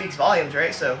kind of speaks volumes,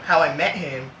 right? So how I met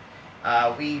him.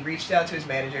 We reached out to his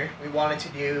manager. We wanted to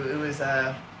do, it was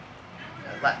the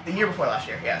year before last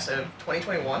year, so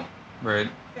 2021. Right.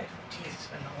 Yeah, jeez, it's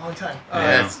been a long time.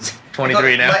 It's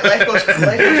 23 now. Life goes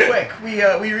quick.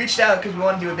 We reached out because we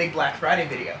wanted to do a big Black Friday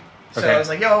video. So I was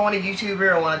like, I want a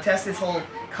YouTuber. I want to test this whole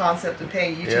concept of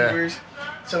paying YouTubers.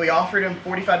 So we offered him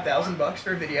 $45,000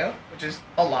 for a video, which is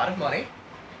a lot of money.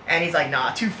 And he's like,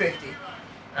 nah, $250. And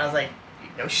I was like,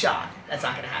 no shot. That's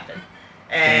not gonna happen.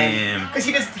 And because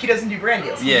he doesn't do brand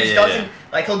deals. He doesn't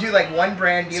like he'll do like one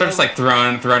brand deal. So it's like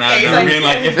thrown out. Yeah,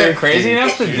 like if they're crazy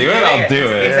enough to do it, I'll do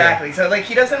it. Exactly. So like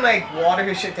he doesn't like water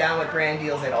his shit down with brand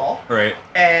deals at all. Right.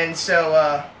 And so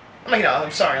I'm like, no,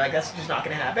 I'm sorry, like that's just not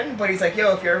gonna happen. But he's like,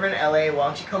 yo, if you're ever in LA, why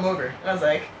don't you come over? And I was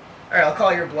like, all right, I'll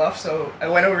call your bluff. So I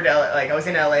went over to LA, like I was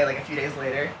in LA like a few days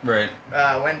later. Right.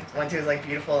 Went to his like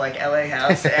beautiful like LA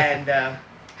house and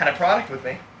had a product with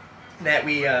me that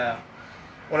we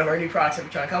one of our new products that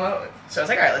we're trying to come out with. So I was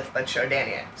like, all right, let's show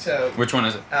Danny it. So which one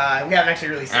is it? We haven't actually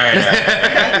released it.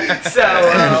 All right.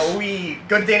 So we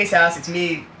go to Danny's house. It's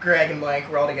me, Greg, and Mike.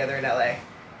 We're all together in LA,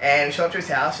 and we show up to his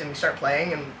house and we start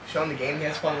playing and show him the game. He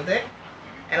has fun with it.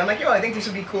 And I'm like, yo, I think this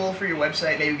would be cool for your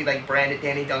website. Maybe we could like brand it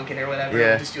Danny Duncan or whatever.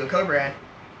 Yeah. And just do a co-brand.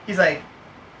 He's like,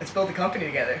 let's build a company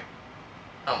together.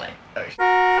 I'm like, oh shit.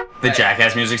 The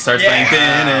Jackass music starts playing.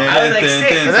 I was like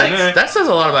 6. That says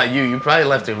a lot about you. You probably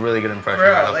left a really good impression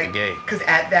right off the gate. Because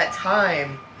at that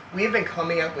time, we have been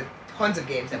coming up with tons of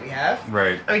games that we have.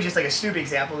 Right. I mean, just like a stupid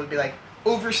example would be like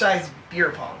oversized beer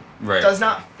pong. Right. Does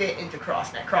not fit into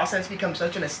Crossnet. Crossnet's become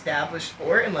such an established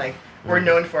sport, and like we're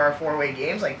known for our 4-way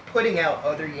games. Like putting out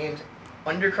other games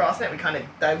under Crossnet, we kind of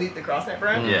dilute the Crossnet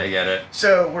brand. Yeah, I get it.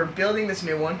 So we're building this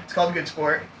new one. It's called Good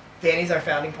Sport. Danny's our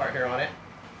founding partner on it.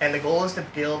 And the goal is to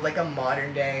build like a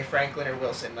modern day Franklin or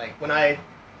Wilson. Like when I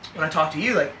talk to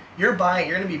you, like you're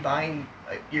gonna be buying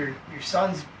your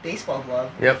son's baseball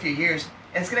glove in a few years,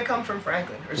 and it's gonna come from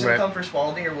Franklin or it's gonna come from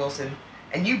Spalding or Wilson,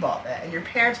 and you bought that and your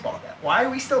parents bought that. Why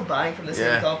are we still buying from the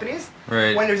same companies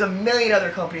when there's a million other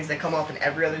companies that come up in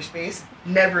every other space,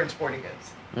 never in sporting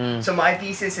goods? So my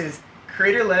thesis is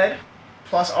creator led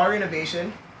plus our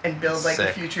innovation. And build like the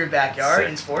future backyard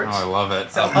in sports. Oh, I love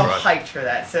it. So I'm hyped for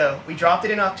that. So we dropped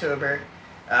it in October.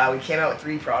 We came out with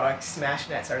 3 products.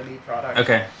 SmashNet's our lead product.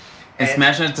 Okay. And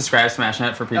SmashNet, describe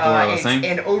SmashNet for people who are listening.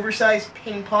 It's an oversized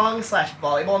ping pong /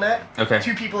 volleyball net. Okay.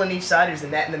 2 people in each side. There's a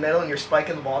net in the middle, and you're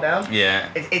spiking the ball down. Yeah.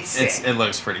 It's sick. It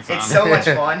looks pretty fun. It's so much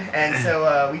fun. And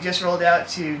so we just rolled out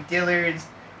to Dillard's,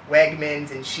 Wegmans,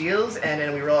 and Shields, and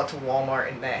then we roll out to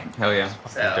Walmart in May. Hell yeah.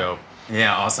 So dope.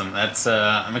 Yeah, awesome. That's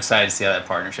I'm excited to see how that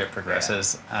partnership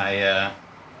progresses. Yeah.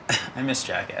 I miss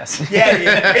Jackass. Yeah, dude.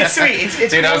 It's sweet. It's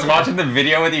dude, cool. I was watching the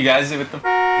video with you guys with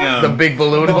the big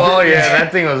balloon ball. Yeah,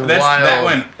 that thing was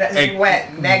wild. That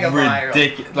went mega viral.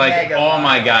 Ridiculous. Like mega all viral.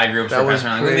 my guy groups were was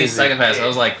around. Look at these psychopaths. I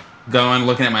was like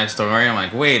looking at my story. I'm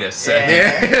like, wait a second.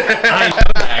 Yeah. I know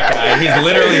that guy. He's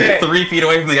literally 3 feet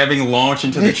away from the guy being launched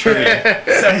into the tree.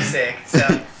 So sick.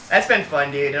 So that's been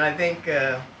fun, dude. And I think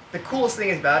the coolest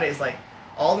thing about it is like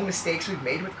all the mistakes we've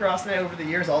made with Crossnet over the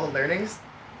years, all the learnings,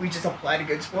 we just apply to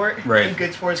Good Sport. Right. And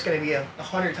Good Sport is going to be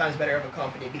 100 times better of a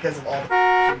company because of all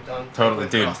the we've done. Totally,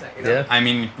 dude. Crossnet, you know? Yeah. I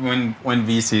mean, when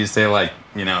VCs say like,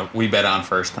 you know, we bet on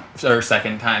first or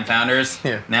second time founders.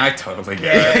 Yeah. Now I totally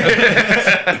get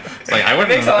it. It's like I wouldn't.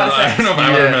 Makes a lot of I don't know if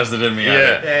I would have invested in me.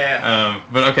 Yeah.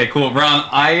 But okay, cool, Ron.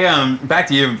 I back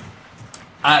to you.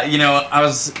 You know, I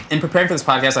was in preparing for this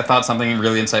podcast. I thought something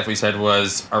really insightful you said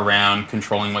was around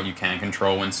controlling what you can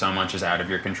control when so much is out of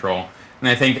your control. And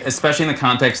I think, especially in the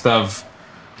context of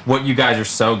what you guys are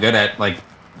so good at, like,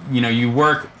 you know,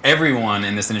 everyone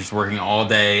in this industry is working all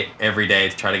day, every day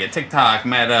to try to get TikTok,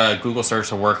 Meta, Google search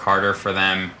to work harder for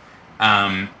them.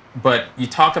 But you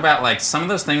talk about, like, some of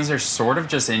those things are sort of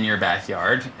just in your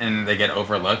backyard and they get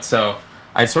overlooked. So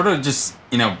I sort of just,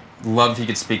 you know, love if you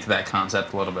could speak to that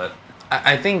concept a little bit.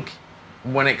 I think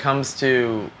when it comes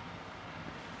to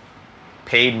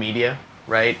paid media,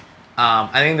 right?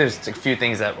 I think there's a few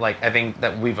things that I think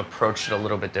that we've approached it a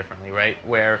little bit differently, right?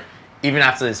 Where even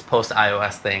after this post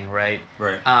iOS thing, right?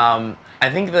 Right. I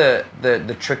think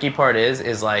the tricky part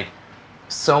is like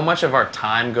so much of our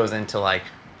time goes into like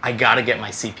I gotta get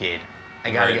my CPA down.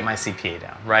 I gotta get my CPA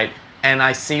down, right? And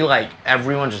I see like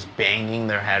everyone just banging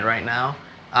their head right now.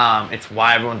 It's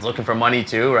why everyone's looking for money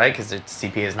too, right? Because its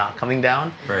CPA is not coming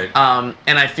down. Right.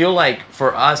 And I feel like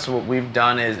for us, what we've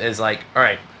done is like, all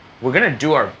right, we're gonna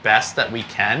do our best that we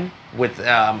can with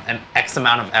an X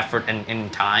amount of effort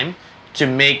and time to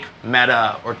make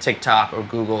Meta or TikTok or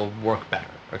Google work better,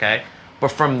 okay? But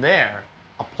from there,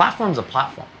 a platform's a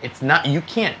platform. It's not, you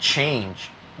can't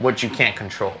change what you can't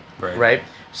control, right?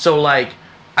 So like,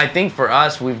 I think for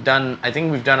us, we've done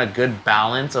a good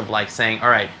balance of like saying, all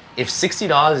right, if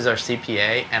 $60 is our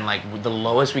CPA and like the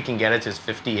lowest we can get it to is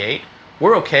 58,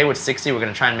 we're okay with 60. We're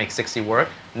gonna try and make 60 work.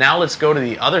 Now let's go to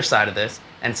the other side of this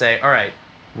and say, all right,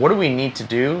 what do we need to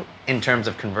do in terms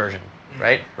of conversion,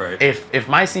 right? Right. If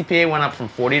my CPA went up from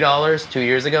 $40 2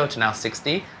 years ago to now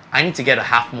 60, I need to get a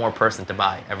half more person to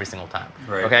buy every single time.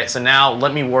 Right. Okay, so now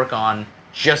let me work on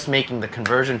just making the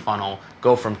conversion funnel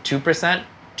go from 2%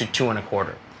 to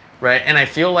 2.25%, right? And I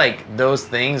feel like those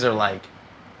things are like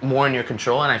more in your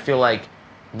control, and I feel like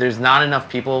there's not enough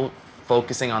people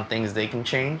focusing on things they can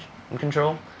change and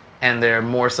control, and they're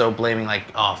more so blaming like,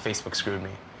 oh, Facebook screwed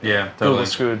me. Yeah, totally. Google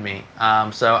screwed me.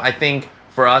 So I think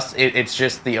for us, it's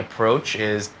just the approach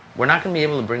is we're not going to be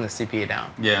able to bring the CPA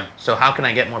down. Yeah. So how can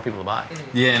I get more people to buy?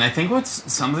 Yeah, and I think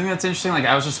what's something that's interesting, like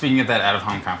I was just speaking at that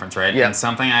out-of-home conference, right? Yeah. And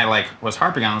something I like was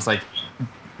harping on was like,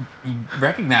 you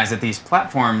recognize that these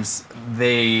platforms,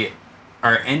 they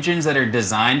are engines that are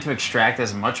designed to extract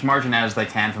as much margin out as they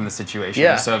can from the situation.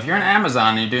 Yeah. So if you're on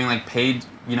Amazon and you're doing like paid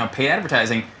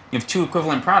advertising, you have two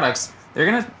equivalent products, they're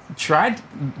gonna try.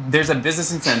 There's a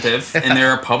business incentive, and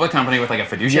they're a public company with like a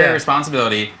fiduciary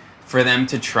responsibility for them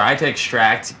to try to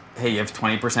extract. Hey, you have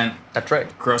 20%. That's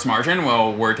right. Gross margin.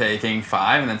 Well, we're taking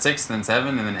 5, and then 6, and then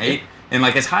 7, and then 8, and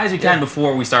like as high as we can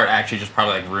before we start actually just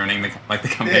probably like ruining the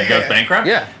company goes bankrupt.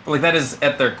 Yeah. But like that is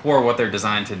at their core what they're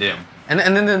designed to do. And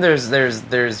then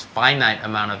there's finite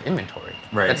amount of inventory.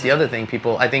 Right. That's the other thing.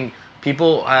 I think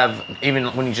people have, even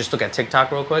when you just look at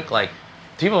TikTok real quick, like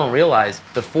people don't realize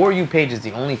the For You page is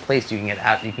the only place you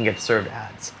can get served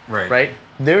ads. Right. Right.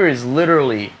 There is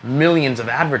literally millions of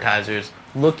advertisers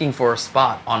looking for a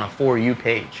spot on a For You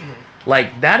page.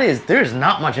 Like there's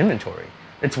not much inventory.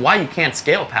 It's why you can't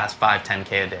scale past 5,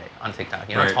 10K a day on TikTok.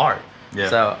 You know, it's hard. Yeah.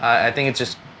 So I think it's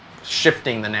just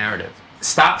shifting the narrative.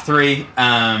 Stop 3.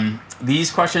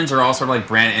 These questions are all sort of like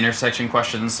brand intersection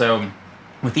questions. So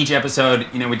with each episode,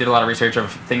 we did a lot of research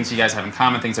of things you guys have in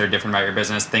common, things that are different about your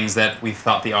business, things that we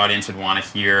thought the audience would want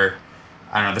to hear.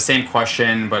 I don't know, the same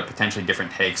question, but potentially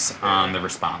different takes on the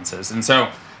responses. And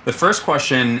so the first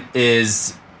question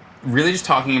is really just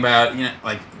talking about,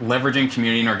 like leveraging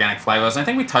community and organic flywheels. And I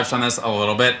think we touched on this a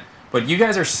little bit, but you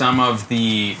guys are some of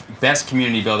the best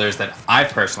community builders that I've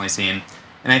personally seen.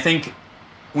 And I think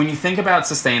when you think about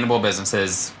sustainable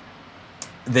businesses,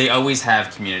 they always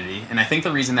have community. And I think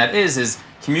the reason that is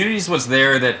community is what's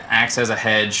there that acts as a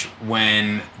hedge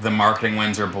when the marketing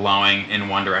winds are blowing in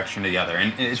one direction to the other.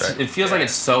 And it feels like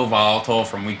it's so volatile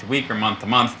from week to week or month to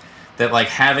month that like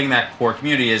having that core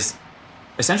community is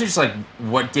essentially just like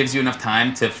what gives you enough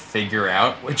time to figure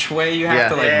out which way you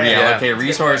have to like reallocate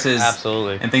resources.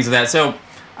 Absolutely. And things of that. So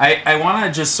I want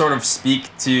to just sort of speak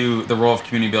to the role of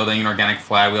community building and organic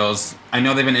flywheels. I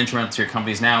know they've been instrumental to your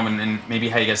companies now, and maybe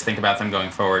how you guys think about them going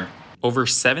forward. Over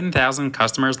 7,000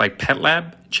 customers like Pet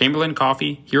Lab, Chamberlain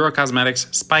Coffee, Hero Cosmetics,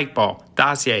 Spikeball,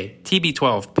 Dossier,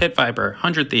 TB12, Pit Viper,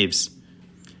 100 Thieves.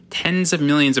 Tens of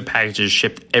millions of packages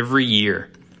shipped every year.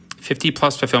 50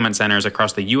 plus fulfillment centers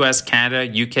across the US, Canada,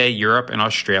 UK, Europe, and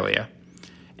Australia.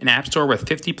 An app store with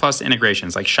 50 plus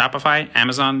integrations like Shopify,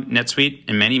 Amazon, NetSuite,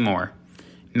 and many more.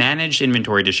 Managed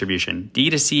inventory distribution,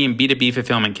 D2C and B2B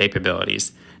fulfillment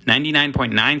capabilities,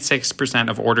 99.96%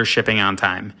 of orders shipping on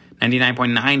time,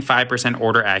 99.95%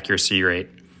 order accuracy rate.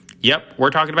 Yep, we're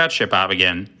talking about ShipOb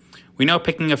again. We know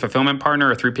picking a fulfillment partner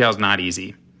or 3PL is not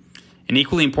easy. And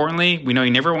equally importantly, we know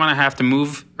you never want to have to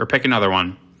move or pick another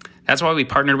one. That's why we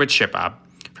partnered with ShipOb.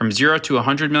 From 0 to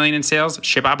 100 million in sales,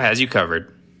 ShipOb has you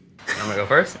covered. I'm gonna go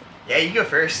first. Yeah, you go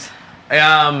first.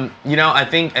 I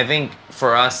think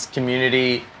for us,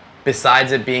 community,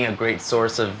 besides it being a great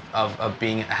source of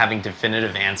having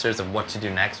definitive answers of what to do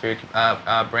next for your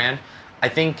brand, I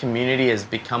think community has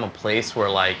become a place where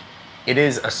like it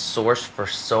is a source for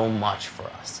so much for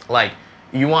us. Like,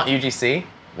 you want UGC?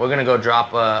 We're gonna go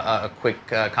drop a quick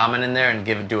comment in there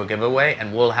and do a giveaway,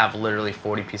 and we'll have literally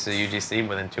 40 pieces of UGC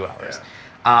within 2 hours.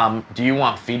 Yeah. Do you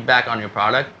want feedback on your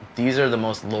product? These are the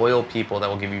most loyal people that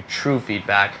will give you true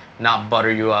feedback, not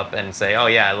butter you up and say, oh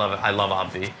yeah, I love it, I love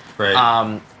Obvi.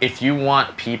 Right. If you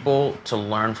want people to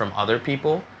learn from other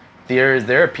people,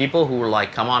 there are people who will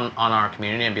like come on our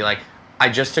community and be like, I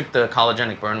just took the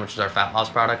Collagenic Burn, which is our fat loss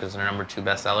product, it's our number 2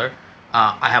 bestseller.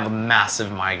 I have a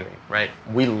massive migraine, right?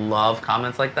 We love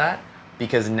comments like that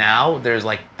because now there's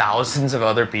like thousands of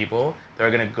other people that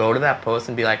are gonna go to that post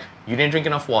and be like, you didn't drink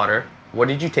enough water. What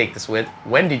did you take this with?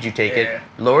 When did you take it?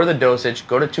 Lower the dosage.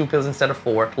 Go to 2 pills instead of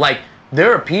 4. Like,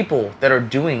 there are people that are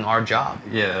doing our job.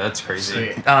 Yeah, that's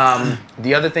crazy.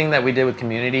 The other thing that we did with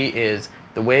community is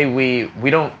the way we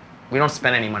don't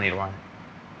spend any money to run it.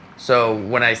 So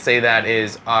when I say that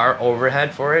is our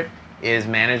overhead for it is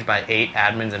managed by 8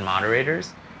 admins and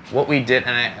moderators. What we did,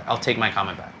 and I'll take my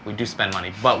comment back. We do spend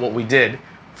money, but what we did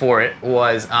for it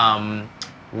was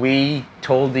we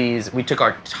took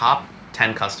our top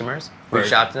 10 customers,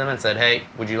 reached out to them and said, hey,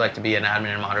 would you like to be an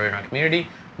admin and moderator in our community?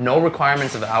 No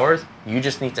requirements of ours. You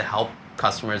just need to help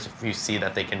customers if you see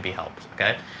that they can be helped.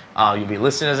 Okay, you'll be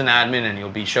listed as an admin and you'll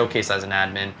be showcased as an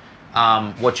admin.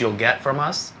 What you'll get from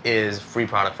us is free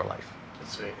product for life.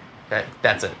 That's sweet. Okay,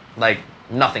 that's it. Like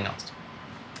nothing else.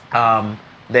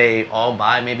 They all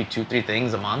buy maybe 2-3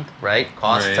 things a month, right?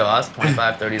 Cost to us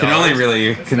 $25, $30. Can only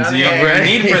really consume. The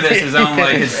need for this is only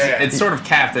like it's sort of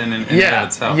capped in and of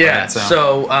itself. Yeah. Right?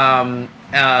 So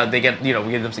they get we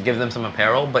give them some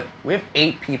apparel, but we have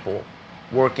 8 people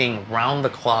working round the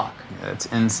clock. Yeah, it's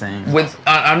insane. With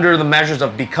under the measures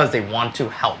of because they want to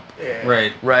help.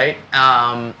 Yeah. Right.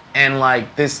 And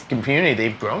like this community,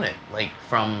 they've grown it like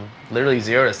from literally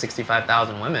 0 to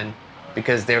 65,000 women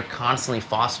because they're constantly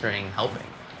fostering helping.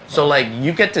 So like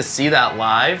you get to see that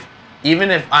live.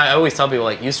 Even if I always tell people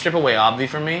like you strip away Obvi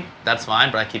from me, that's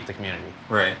fine, but I keep the community.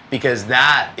 Right. Because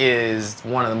that is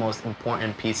one of the most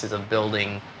important pieces of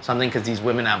building something. Because these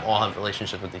women all have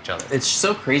relationships with each other. It's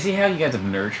so crazy how you guys have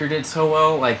nurtured it so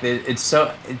well. Like it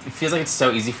feels like it's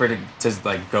so easy for it to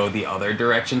like go the other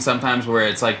direction sometimes, where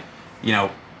it's like,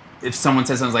 if someone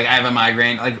says something like I have a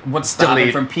migraine, like what's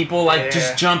stopping from people like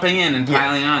just jumping in and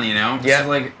piling on, Yeah. So,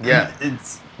 like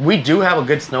We do have a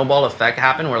good snowball effect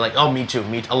happen where like, oh, me too,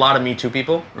 a lot of Me Too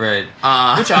people. Right.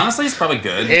 Which honestly is probably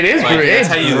good. It is great. That's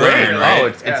how you learn, right? Oh,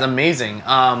 it's amazing.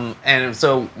 And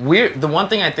so the one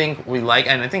thing I think we like,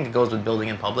 and I think it goes with building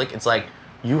in public, it's like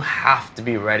you have to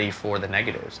be ready for the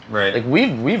negatives. Right. Like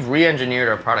we've re-engineered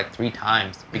our product 3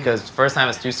 times because first time it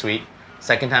was too sweet,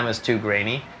 second time it was too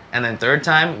grainy, and then third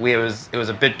time it was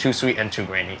a bit too sweet and too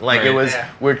grainy. Like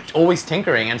we're always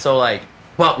tinkering, and so like.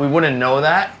 But we wouldn't know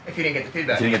that if you didn't get the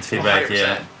feedback. If you didn't get the feedback, 100%.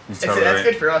 yeah. That's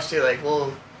good for us too. Like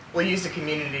we'll use the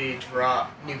community to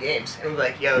drop new games, and we'll be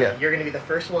like, you're gonna be the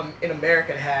first one in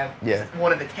America to have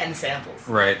one of the 10 samples.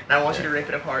 Right. And I want you to rip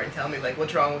it apart and tell me like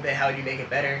what's wrong with it, how do you make it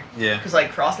better? Yeah. Because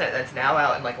like Crossnet, that's now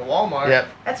out in like a Walmart. Yep.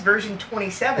 That's version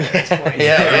 27 at this point.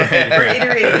 We're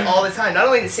iterating all the time, not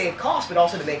only to save cost but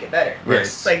also to make it better. Right.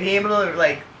 It's like being able to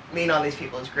like lean on these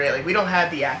people is great. Like we don't have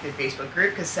the active Facebook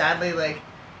group because sadly like.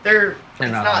 It's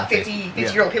not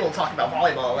 50-year-old people talking about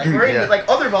volleyball. Like we're in like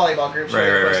other volleyball groups where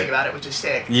they're posting about it, which is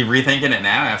sick. You rethinking it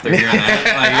now after hearing that?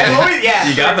 Like, I've always,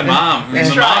 you got the mom. The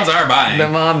moms are buying. The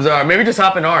moms are. Maybe just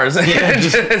hop in ours.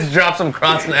 Just drop some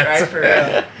Crossnets. Right, for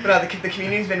real. But the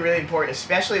community's been really important,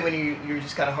 especially when you're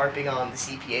just kind of harping on the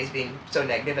CPAs being so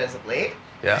negative as of late.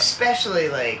 Yeah. Especially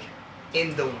like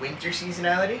in the winter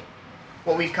seasonality.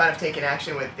 What we've kind of taken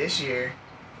action with this year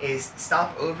is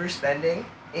stop overspending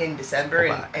in December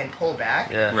and pull back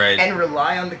and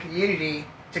rely on the community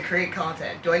to create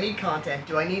content. Do I need content?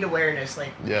 Do I need awareness?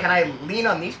 Like, can I lean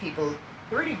on these people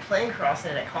who are already playing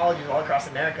Crossnet at colleges all across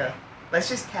America? Let's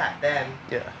just tap them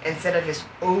instead of just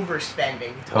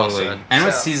overspending. Totally. And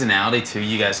with seasonality too,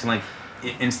 you guys can like,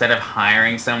 instead of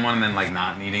hiring someone and then like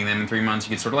not needing them in 3 months, you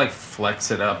can sort of like flex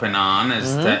it up and on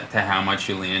as to how much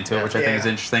you lean into it, which I think is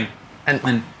interesting.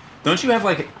 And don't you have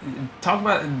like talk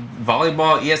about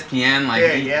volleyball, ESPN,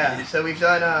 like So we've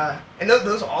done and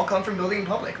those all come from building in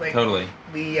public. Like totally.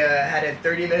 We had a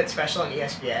 30-minute special on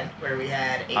ESPN where we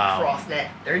had a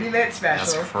Crossnet 30-minute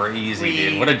special. That's crazy,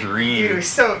 dude. What a dream. Dude,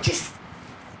 so just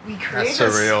we created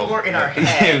a sport in our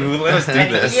head. Who let us do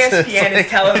this? ESPN is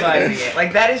televising it.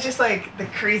 Like that is just like the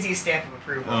craziest stamp of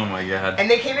approval. Oh my god. And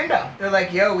they came in though. They're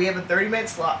like, "Yo, we have a 30-minute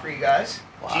slot for you guys.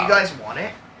 Do you guys want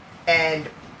it?" And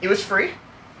it was free.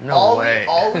 No way.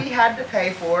 All we had to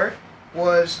pay for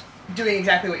was doing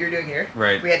exactly what you're doing here.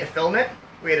 Right. We had to film it.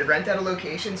 We had to rent out a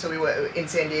location. So we went in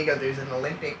San Diego. There's an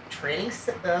Olympic training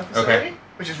facility,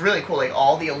 which is really cool. Like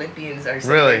all the Olympians are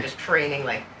just training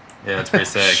like. Yeah, that's pretty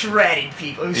sick. Shredded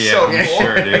people. It was so cool.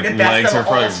 Sure, dude. Like the best of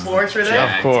all sports were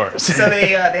there. Of course. So they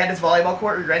had this volleyball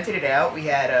court. We rented it out. We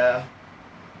had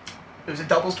it was a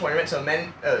doubles tournament. So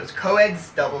it was co-ed's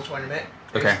doubles tournament.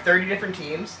 There's 30 different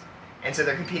teams. And so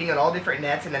they're competing on all different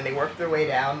nets, and then they work their way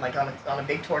down like on a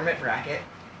big tournament bracket,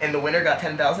 and the winner got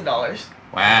 $10,000.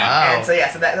 Wow. And so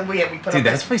so that we put up. Dude,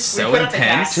 that's probably so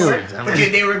intense.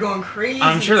 Dude, they were going crazy.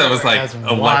 I'm sure that was like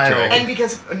electric. And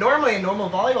because normally a normal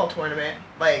volleyball tournament,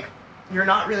 like you're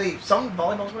not really some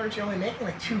volleyball tournaments you're only making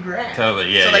like $2,000.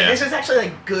 Totally, yeah. So like this is actually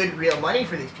like good real money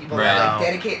for these people that like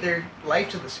dedicate their life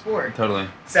to the sport. Totally.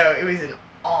 So it was an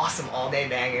awesome all-day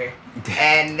banger,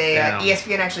 and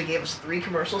ESPN actually gave us 3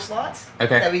 commercial slots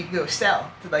that we could go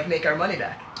sell to like make our money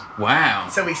back. Wow.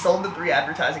 So we sold the 3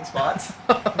 advertising spots.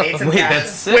 Made some Wait, cash.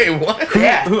 that's sick. Wait, what?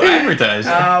 Yeah. Who advertised?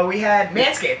 We had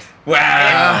Manscaped.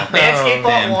 Wow. Manscaped bought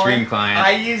Damn, one. dream client.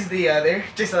 I used the other.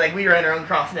 Just like we ran our own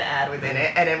Crossnet ad within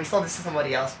it, and then we sold this to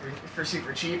somebody else for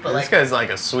super cheap. But This guy's like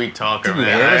a sweet talker, Dude,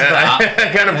 man. yeah,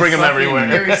 I gotta bring him everywhere.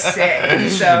 it was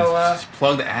sick. So. Just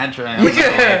plug the ad drive.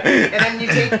 And then you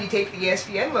take the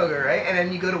ESPN logo, right? And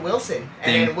then you go to Wilson,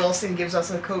 and Ding. then Wilson gives us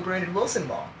a co-branded Wilson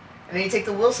ball. And then you take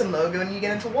the Wilson logo and you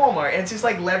get into Walmart, and it's just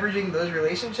like leveraging those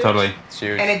relationships. Totally. It's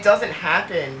huge. And it doesn't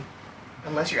happen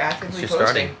unless you're actively You're posting,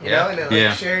 starting. you know, and like,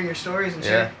 Yeah. sharing your stories and Yeah.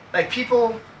 share. Like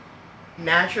people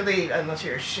naturally, unless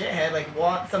you're a shithead, like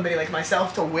want somebody like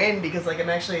myself to win because like I'm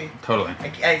actually Totally.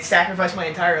 I sacrificed my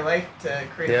entire life to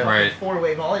create a Right. fucking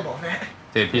 4-way volleyball net.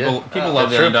 Dude, people Yeah.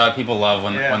 love the True. underdog. People love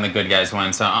when the good guys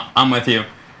win. So I'm with you.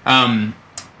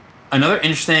 Another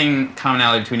interesting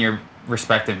commonality between your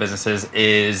respective businesses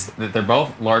is that they're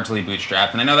both largely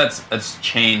bootstrapped, and I know that's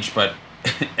changed, but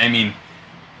I mean,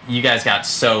 you guys got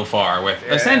so far with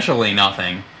essentially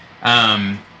nothing.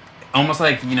 Almost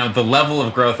like, you know, the level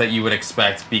of growth that you would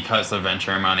expect because of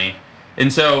venture money.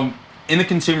 And so in the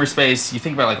consumer space, you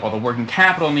think about like all the working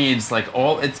capital needs, like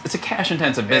it's a cash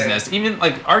intensive business, even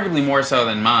like arguably more so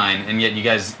than mine, and yet you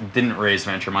guys didn't raise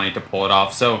venture money to pull it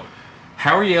off. So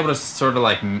how are you able to sort of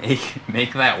like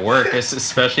make that work,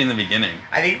 especially in the beginning?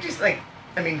 I think just like,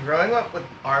 I mean, growing up with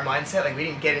our mindset, like we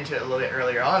didn't get into it a little bit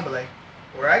earlier on, but like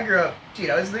where I grew up, dude,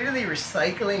 I was literally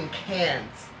recycling cans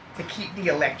to keep the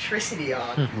electricity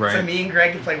on. Right. So me and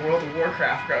Greg could play World of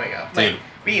Warcraft growing up. Dude,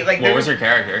 What was your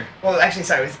character? Well, actually,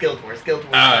 sorry, it was Guild Wars. Guild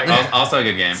Wars. Also a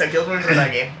good game. So Guild Wars was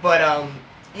that game. But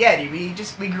yeah, dude,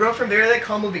 we grew up from very like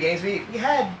humble beginnings. We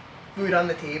had food on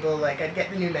the table. Like I'd get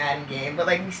the new Madden game, but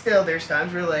like there's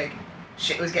times where like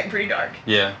shit was getting pretty dark.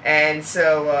 Yeah. And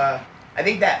so I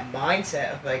think that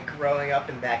mindset of like growing up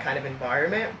in that kind of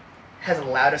environment has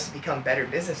allowed us to become better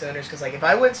business owners. Because like if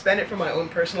I wouldn't spend it from my own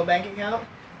personal bank account,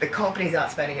 the company's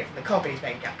not spending it from the company's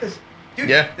bank account. Because dude,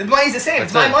 the money's the same.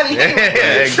 It's my money. Yeah,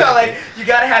 exactly. So like you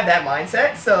gotta have that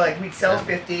mindset. So like we'd sell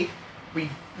 50, we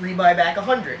rebuy back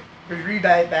 100, we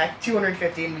rebuy back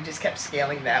 250, and we just kept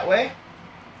scaling that way.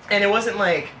 And it wasn't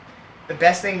like, the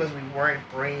best thing was we weren't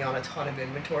bringing on a ton of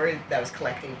inventory that was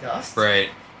collecting dust. Right.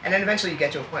 And then eventually you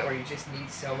get to a point where you just need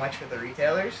so much for the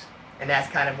retailers. And that's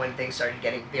kind of when things started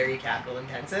getting very capital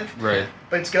intensive. Right.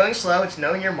 But it's going slow. It's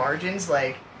knowing your margins.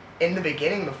 Like, in the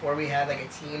beginning, before we had, like, a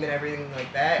team and everything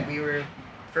like that, we were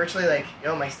virtually like,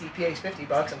 yo, my CPA is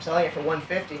 $50. I'm selling it for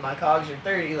 $150. My COGS are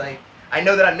 $30. Like, I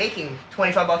know that I'm making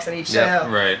 $25 on each sale.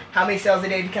 Right. How many sales a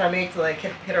day can I make to, like,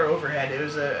 hit our overhead? It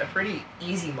was a pretty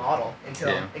easy model until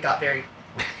it got very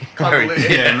convoluted.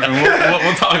 Yeah, and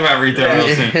we'll talk about retail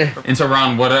real soon. And so,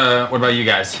 Ron, what about you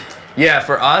guys? Yeah,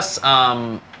 for us,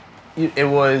 it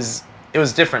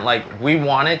was different. Like we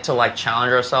wanted to like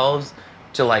challenge ourselves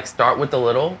to like start with the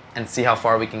little and see how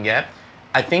far we can get.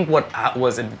 I think what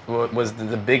was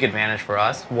the big advantage for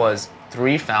us was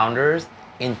 3 founders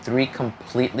in 3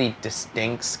 completely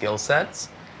distinct skill sets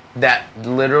that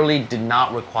literally did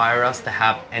not require us to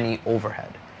have any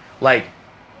overhead. Like,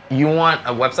 you want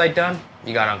a website done?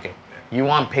 You got Uncle. You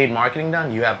want paid marketing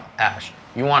done? You have Ash.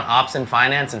 You want ops and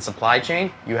finance and supply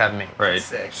chain? You have me. Right.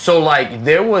 Sick. So like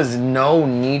there was no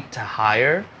need to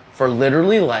hire for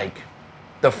literally like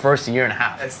the first year and a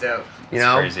half. That's dope. You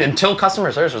know, crazy. until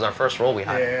customer service was our first role we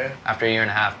had. Yeah. After a year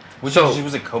and a half. Was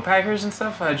it co-packers and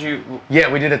stuff? How'd you?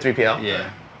 Yeah, we did a 3PL.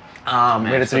 Yeah. We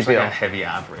had a Such like a 3PL. heavy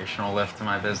operational lift to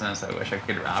my business. I wish I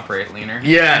could operate leaner.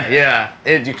 Yeah.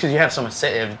 Because you have so much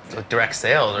direct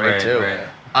sales, right? Too.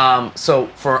 Right. So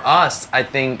for us, I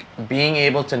think being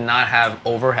able to not have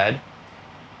overhead,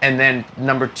 and then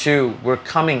number 2, we're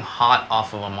coming hot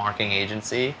off of a marketing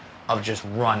agency of just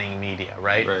running media,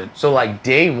 right? Right. So like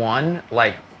day 1,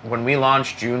 like when we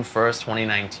launched June 1st,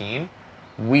 2019,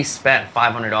 we spent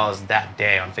 $500 that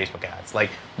day on Facebook ads. Like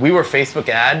we were Facebook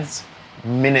ads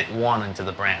minute 1 into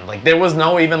the brand. Like there was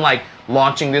no even like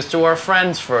launching this to our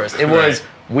friends first. It was,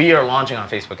 we are launching on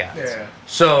Facebook ads. Yeah.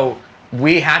 So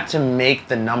we had to make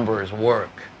the numbers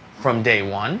work from day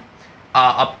 1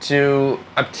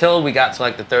 until we got to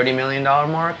like the $30 million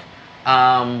mark.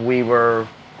 We were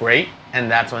great, and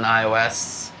that's when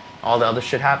iOS, all the other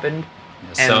shit happened.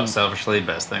 So selfishly,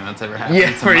 best thing that's ever happened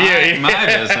to for you. my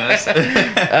business.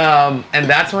 And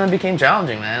that's when it became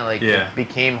challenging, man. Like it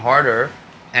became harder,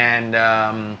 and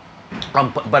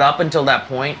but up until that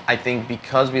point, I think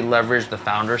because we leveraged the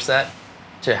founder set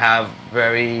to have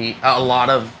a lot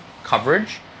of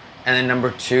coverage, and then number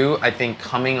 2, I think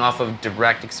coming off of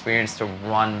direct experience to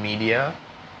run media,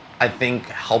 I think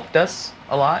helped us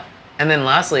a lot. And then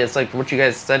lastly, it's like what you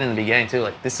guys said in the beginning too.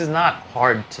 Like this is not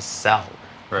hard to sell.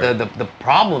 Right. The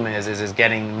problem is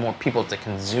getting more people to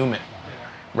consume it.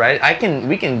 Right?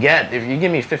 We can get, if you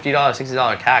give me $50,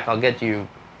 $60 CAC, I'll get you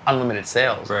unlimited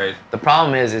sales. Right. The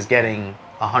problem is getting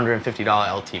 $150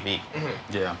 LTV.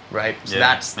 Mm-hmm. Yeah. Right? So yeah,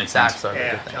 that's makes the sense.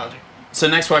 good thing. Challenging. So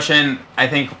next question, I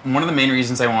think one of the main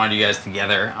reasons I wanted you guys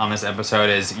together on this episode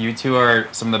is you two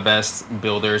are some of the best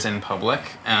builders in public.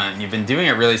 You've been doing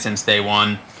it really since day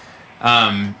one.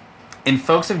 And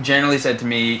folks have generally said to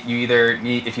me, you either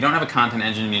need, if you don't have a content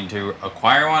engine, you need to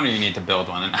acquire one or you need to build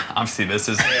one. And obviously this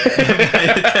is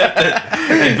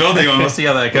and building one, we'll see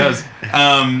how that goes.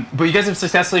 But you guys have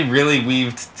successfully really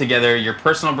weaved together your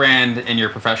personal brand and your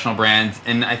professional brand.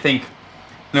 And I think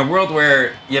in a world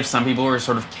where you have some people who are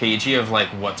sort of cagey of like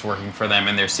what's working for them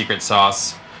and their secret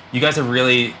sauce, you guys have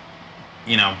really,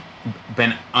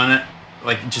 been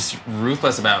just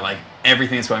ruthless about like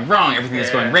everything that's going wrong, everything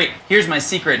that's going great. Here's my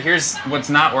secret. Here's what's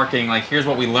not working. Like here's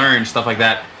what we learned, stuff like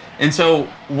that. And so,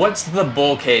 what's the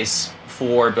bull case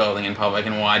for building in public,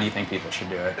 and why do you think people should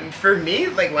do it? For me,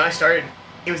 like when I started,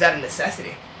 it was out of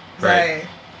necessity. Right.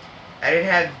 I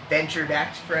didn't have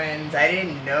venture-backed friends. I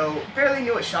barely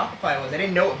knew what Shopify was. I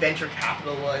didn't know what venture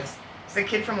capital was. I was a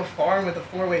kid from a farm with a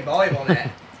 4-way volleyball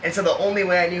net. And so the only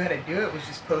way I knew how to do it was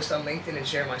just post on LinkedIn and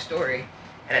share my story.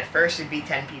 And at first it'd be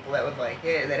 10 people that would like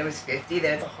it, then it was 50,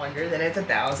 then it's 100, then it's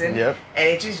 1,000. Yep. And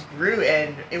it just grew,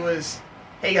 and it was,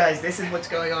 hey guys, this is what's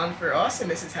going on for us, and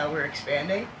this is how we're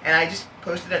expanding. And I just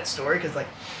posted that story because like,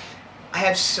 I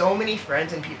have so many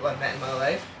friends and people I've met in my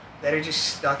life that are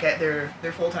just stuck at their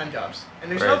full-time jobs. And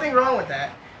there's nothing wrong with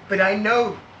that, but I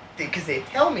know, because they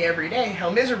tell me every day how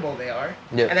miserable they are,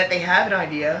 and that they have an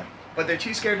idea, but they're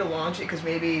too scared to launch it because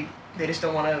maybe they just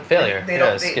don't want to... Failure. They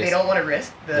don't want to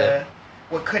risk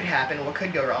what could happen, what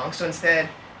could go wrong. So instead,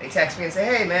 they text me and say,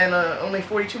 hey man, only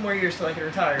 42 more years till I can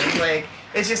retire.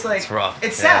 It's just like... It's rough.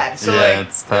 It's sad. So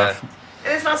it's tough.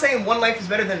 And it's not saying one life is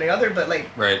better than the other, but like...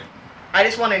 Right. I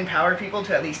just want to empower people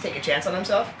to at least take a chance on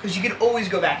themselves, because you can always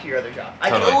go back to your other job. I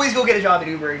Totally. can always go get a job at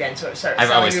Uber again. So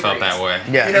I've always felt that way.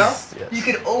 Yeah. You know, Yes. you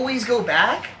could always go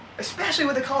back, especially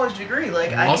with a college degree.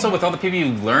 Like Also with all the people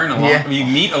you learn you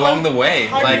meet along the way.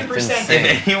 100%. Like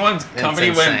if anyone's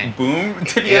company went boom,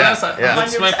 to be honest,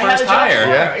 that's my 100%. I had first a job hire.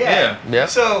 tomorrow, Yeah.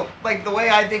 So like the way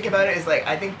I think about it is like,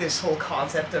 I think this whole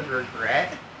concept of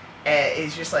regret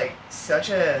is just like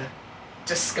such a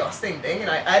disgusting thing, and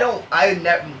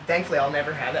thankfully I'll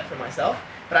never have that for myself,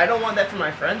 but I don't want that for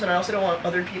my friends, and I also don't want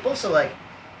other people. So like,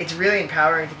 it's really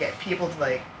empowering to get people to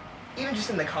like, even just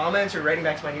in the comments or writing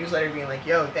back to my newsletter being like,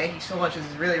 yo, thank you so much, this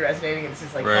is really resonating, and this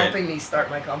is like helping me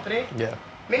start my company. Yeah.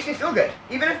 Makes me feel good.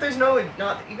 Even if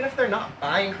they're not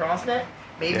buying Crossnet,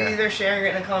 maybe they're sharing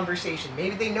it in a conversation.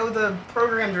 Maybe they know the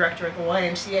program director at the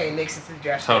YMCA and makes a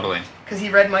suggestion. Totally. Because he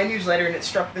read my newsletter and it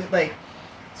struck this, like,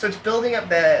 so it's building up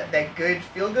that good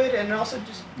feel good, and also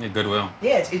just goodwill.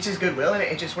 Yeah, it's just goodwill, and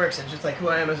it just works. It's just like who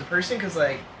I am as a person, because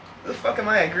like, who the fuck am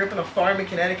I? I grew up in a farm in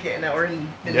Connecticut, and now we're in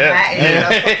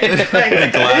Manhattan. In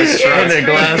a glass truck. In a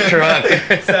glass truck.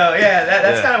 So yeah,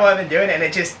 that's kind of what I've been doing, and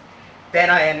it just,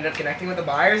 then I ended up connecting with the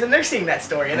buyers, and they're seeing that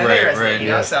story, and then they resonate, you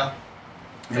know. So.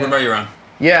 What about you, Ron?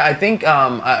 Yeah, I think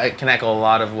I can echo a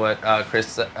lot of what Chris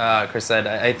said.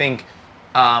 I think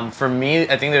for me,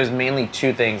 I think there's mainly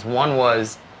two things. One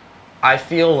was, I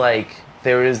feel like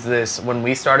there is this, when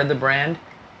we started the brand,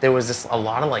 there was this a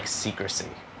lot of like secrecy,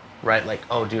 right? Like,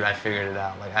 oh dude, I figured it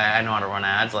out. Like I know how to run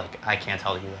ads. Like I can't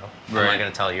tell you though. I'm not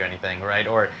gonna tell you anything, right?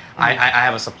 Or I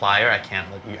have a supplier. I can't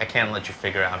let you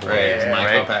figure out who it is. My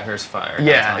co-packer's fire.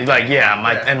 Yeah, like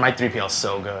my 3PL is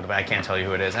so good, but I can't tell you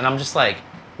who it is. And I'm just like,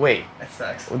 wait, that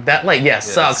sucks. That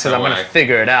sucks because I'm gonna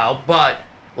figure it out. But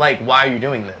like, why are you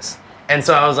doing this? And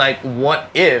so I was like, what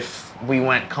if we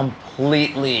went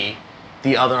completely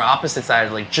the other opposite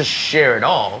side, like just share it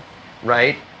all,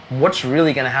 right? What's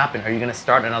really gonna happen? Are you gonna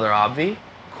start another Obvi?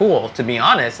 Cool. To be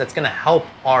honest, that's gonna help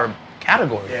our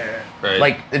category. Yeah. Right.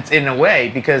 Like it's in a way,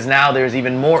 because now there's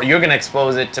even more. You're gonna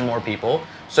expose it to more people,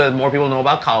 so more people know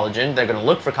about collagen. They're gonna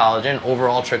look for collagen.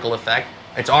 Overall trickle effect.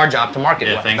 It's our job to market.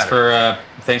 Yeah.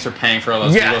 Thanks for paying for all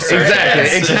those. Yeah.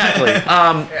 Exactly.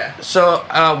 Yeah. So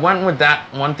went with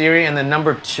that one theory, and then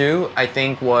number two, I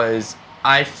think was,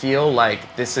 I feel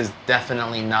like this is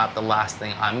definitely not the last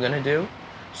thing I'm gonna do.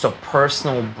 So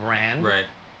personal brand, right?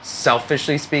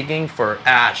 Selfishly speaking, for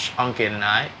Ash, Ankit, and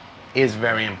I, is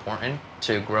very important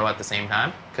to grow at the same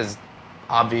time, because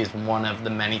Obvi is one of the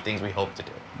many things we hope to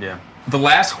do. Yeah. The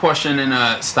last question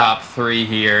in stop 3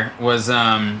 here was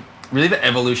really the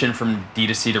evolution from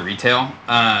D2C to retail.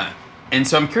 And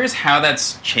so I'm curious how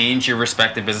that's changed your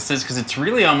respective businesses, because it's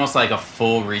really almost like a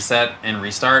full reset and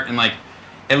restart. And like,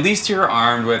 at least you're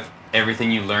armed with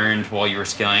everything you learned while you were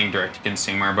scaling direct to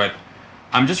consumer. But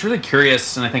I'm just really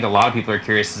curious, and I think a lot of people are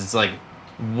curious, is like,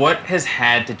 what has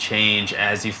had to change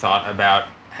as you've thought about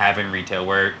having retail,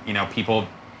 where, you know, people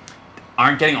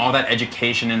aren't getting all that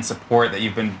education and support that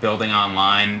you've been building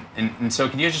online? And so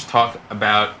can you just talk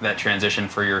about that transition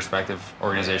for your respective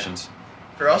organizations?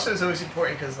 Yeah. For us, it was always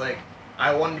important because, like,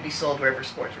 I wanted to be sold wherever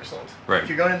sports were sold. Right. If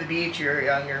you're going to the beach,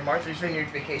 you're on your Martha's Vineyard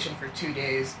vacation for 2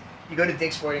 days, you go to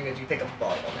Dick's Sporting Goods, you pick up a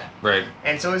volleyball net. Right.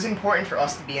 And so it was important for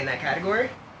us to be in that category.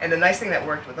 And the nice thing that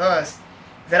worked with us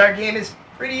is that our game is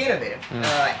pretty innovative.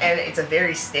 And it's a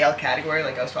very stale category,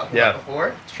 like I was talking about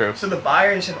before. It's true. So the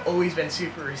buyers have always been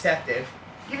super receptive.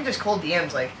 Even just cold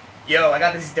DMs like, yo, I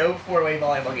got this dope 4-way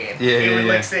volleyball game. It would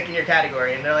look sick in your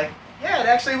category. And they're like, yeah, it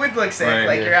actually would look sick.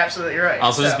 Right, you're absolutely right.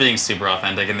 Also, just being super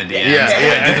authentic in the DMs.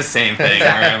 I do the same thing.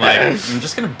 Where I'm like, I'm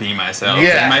just going to be myself.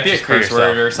 Yeah, it might be a curse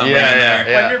word or something in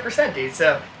there. 100%, dude.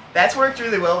 So that's worked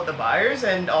really well with the buyers,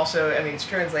 and also, I mean, it's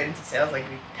translated into sales. Like,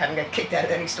 we haven't got kicked out of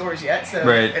any stores yet, so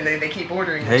and they keep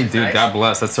ordering. Hey, dude, nice. God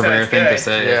bless. That's a rare thing to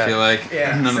say. I feel like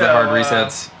none of the hard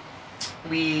resets.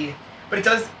 But it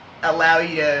does allow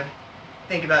you to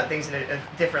think about things in a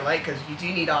different light, because you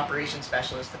do need operations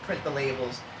specialists to print the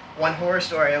labels. One horror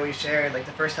story I always shared, like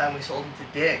the first time we sold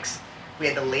into Dick's, we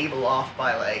had the label off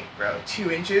by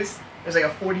 2 inches. It was like a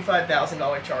 $45,000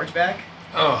 chargeback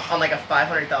on like a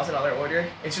 $500,000 order.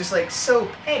 It's just like so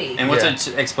petty. And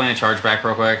explain a chargeback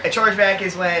real quick. A chargeback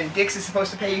is when Dick's is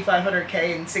supposed to pay you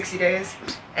 $500K in 60 days,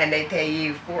 and they pay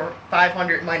you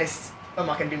 $500 minus. I'm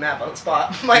not gonna do math on the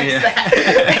spot. Minus that.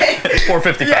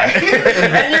 $455.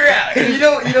 And you're out. And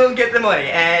you don't get the money.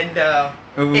 And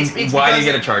it's why do you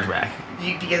get a chargeback?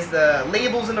 Because the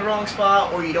label's in the wrong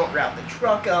spot, or you don't route the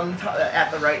truck at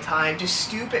the right time. Just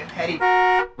stupid, petty.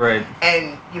 Right.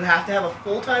 And you have to have a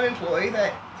full-time employee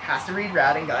that has to read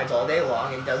routing guides all day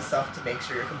long and does stuff to make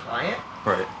sure you're compliant.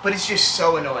 Right. But it's just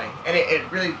so annoying, and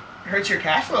it really hurts your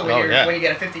cash flow when you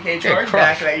get a $50K charge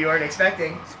back that you weren't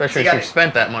expecting. Especially if you've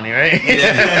spent that money, right?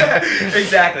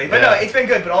 Exactly. But no, it's been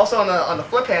good. But also on the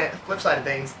flip side of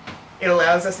things, it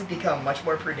allows us to become much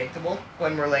more predictable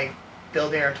when we're like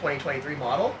building our 2023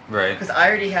 model. Right. Because I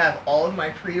already have all of my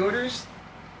pre-orders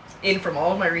in from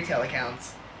all of my retail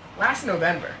accounts last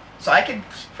November. So I could,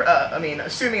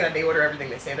 assuming that they order everything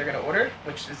they say they're going to order,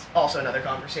 which is also another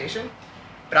conversation.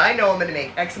 But I know I'm going to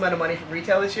make X amount of money from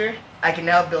retail this year. I can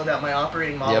now build out my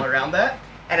operating model around that.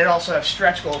 And it also have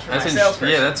stretch goals for my salesperson.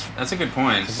 Yeah, that's a good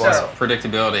point. So,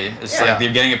 predictability. It's like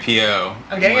you're getting a PO.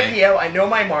 I'm getting a PO. I know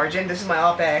my margin. This is my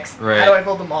OpEx. Right. How do I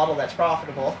build a model that's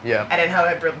profitable? Yeah. And then how do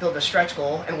I build a stretch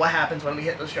goal, and what happens when we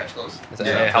hit those stretch goals?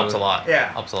 It helps a lot.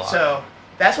 Yeah. Helps a lot. So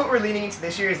that's what we're leaning into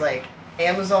this year, is like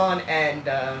Amazon and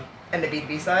the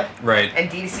B2B side. Right. And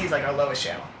D2C is like our lowest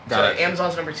channel. Got it.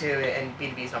 Amazon's number 2 and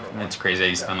B2B is number 1. It's crazy how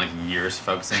you spend like years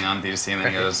focusing on D2C and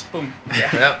then it goes boom.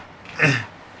 Yeah. Yep.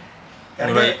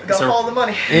 Gotta follow the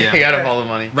money. Yeah, you gotta follow the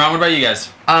money. Ron, what about you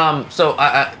guys? So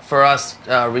for us,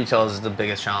 retail is the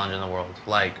biggest challenge in the world.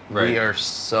 Like, we are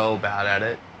so bad at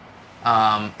it.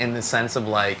 In the sense of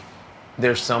like,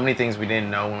 there's so many things we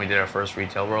didn't know when we did our first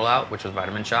retail rollout, which was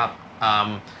Vitamin Shop.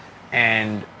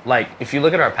 And like, if you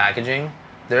look at our packaging,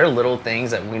 there are little things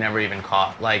that we never even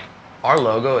caught. Like, our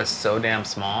logo is so damn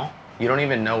small, you don't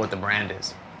even know what the brand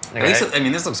is. Okay? At least,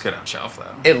 this looks good on shelf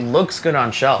though. It looks good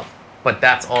on shelf, but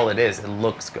that's all it is. It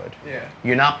looks good. Yeah.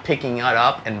 You're not picking it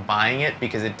up and buying it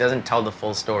because it doesn't tell the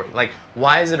full story. Like,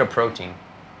 why is it a protein,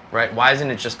 right? Why isn't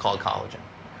it just called collagen,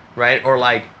 right? Or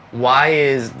like, why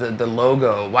is the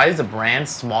logo, why is the brand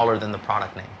smaller than the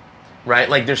product name, right?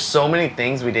 Like, there's so many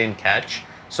things we didn't catch.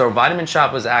 So Vitamin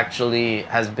Shop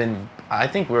has been, I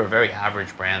think we're a very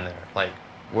average brand there. Like,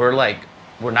 we're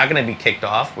not going to be kicked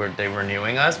off. They're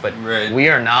renewing us, but we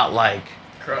are not like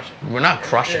crushing. We're not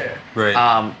crushing. Yeah.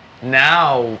 Right.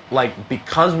 Now, like,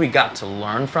 because we got to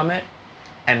learn from it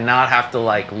and not have to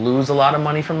like lose a lot of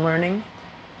money from learning,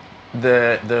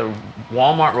 the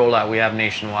Walmart rollout we have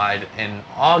nationwide in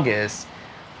August,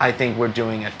 I think we're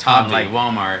doing a ton. Obvi, like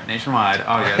Walmart, nationwide,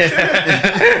 August.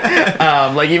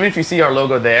 Like, even if you see our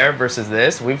logo there versus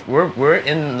this, we're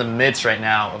in the midst right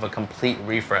now of a complete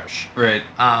refresh. Right.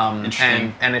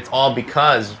 Interesting. And it's all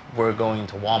because we're going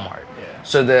to Walmart. Yeah.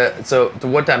 So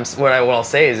what I'll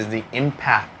say is the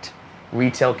impact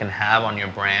retail can have on your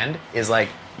brand is like,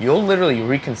 you'll literally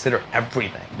reconsider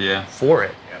everything for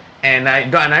it. Yeah. And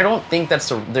I don't think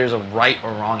there's a right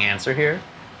or wrong answer here.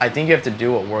 I think you have to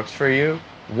do what works for you.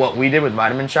 what we did with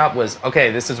Vitamin Shop was,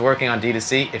 okay, this is working on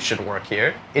D2C, it should work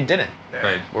here. It didn't.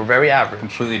 Right. We're very average.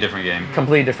 Completely different game.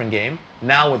 Completely different game.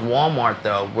 Now with Walmart,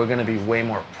 though, we're going to be way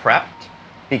more prepped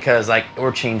because, like,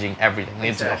 we're changing everything.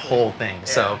 It's the whole thing. Yeah.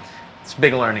 So it's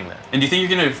big learning there. And do you think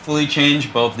you're going to fully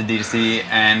change both the D2C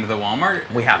and the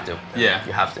Walmart? We have to. Yeah.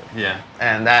 You have to. Yeah.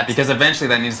 And that's... Because eventually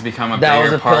that needs to become a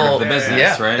bigger part of the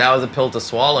business, right? That was a pill to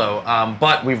swallow.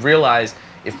 But we've realized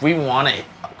if we want to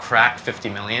crack 50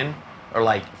 million or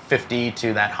like 50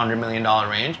 to that $100 million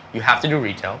range, you have to do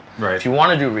retail. Right. If you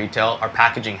want to do retail, our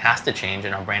packaging has to change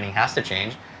and our branding has to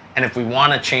change. And if we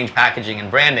want to change packaging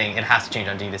and branding, it has to change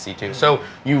on D2C too. So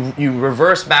you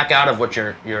reverse back out of what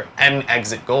your end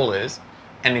exit goal is.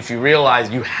 And if you realize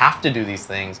you have to do these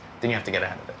things, then you have to get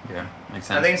ahead of it. Yeah, makes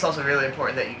sense. I think it's also really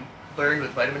important that you learned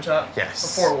with Vitamin Shop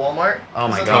before Walmart. Oh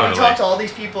my God. God. You talk to all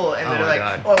these people and they're like,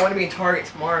 God. oh, I want to be in Target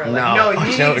tomorrow. No. Like, no, you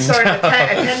need to start at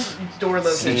 10 door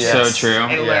location. It's so true.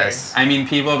 And yes. I mean,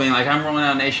 people being like, I'm rolling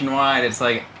out nationwide. It's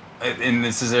like, and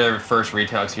this is their first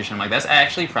retail execution. I'm like, that's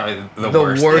actually probably the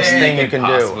worst thing you can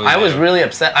do. I was do. really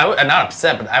upset. Not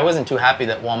upset, but I wasn't too happy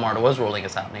that Walmart was rolling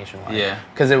us out nationwide. Yeah.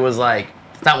 Because it was like,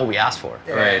 it's not what we asked for.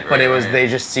 Right. But it was, they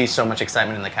just see so much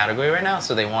excitement in the category right now,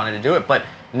 so they wanted to do it. But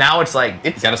now it's like,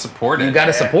 you gotta support it. You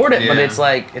gotta support it, but it's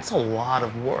like, it's a lot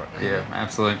of work. Yeah,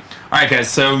 absolutely. All right, guys,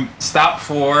 so stop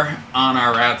 4 on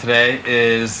our route today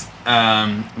is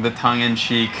the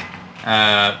tongue-in-cheek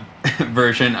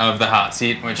version of the hot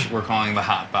seat, which we're calling the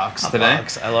hot box today.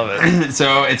 Box. I love it.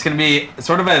 So it's going to be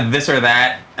sort of a this or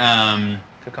that.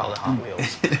 Could call it Hot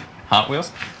Wheels. Hot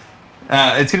Wheels?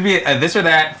 It's going to be a this or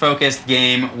that focused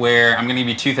game where I'm going to give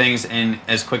you 2 things, and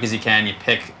as quick as you can, you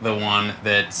pick the one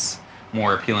that's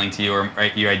more appealing to you or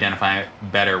you identify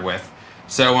better with.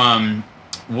 So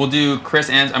we'll do Chris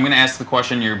and I'm going to ask the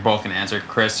question. You're both going to answer.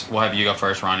 Chris, we'll have you go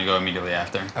first. Ron, you go immediately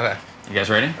after. Okay. You guys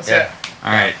ready? Yeah.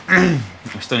 All right.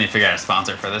 We still need to figure out a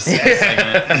sponsor for this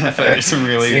segment. I feel like there's some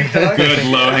really good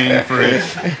low-hanging fruit.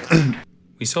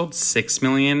 We sold $6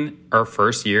 million our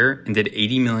first year and did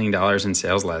 $80 million in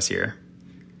sales last year.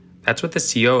 That's what the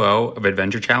COO of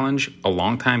Adventure Challenge, a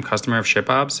longtime customer of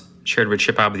ShipOb's, shared with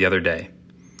ShipOb the other day.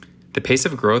 The pace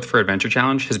of growth for Adventure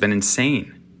Challenge has been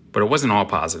insane, but it wasn't all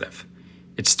positive.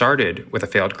 It started with a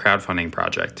failed crowdfunding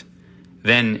project.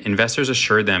 Then, investors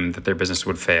assured them that their business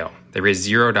would fail. They raised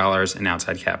 $0 in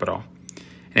outside capital.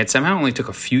 And it somehow only took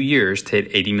a few years to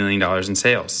hit $80 million in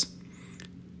sales.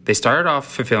 They started off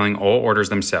fulfilling all orders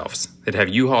themselves. They'd have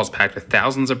U-Hauls packed with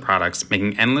thousands of products,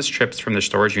 making endless trips from their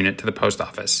storage unit to the post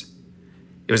office.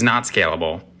 It was not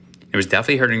scalable. It was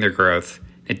definitely hurting their growth.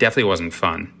 It definitely wasn't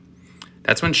fun.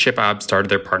 That's when ShipOb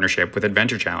started their partnership with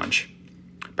Adventure Challenge.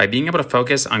 By being able to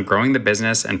focus on growing the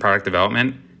business and product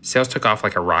development, sales took off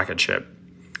like a rocket ship.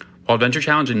 While Adventure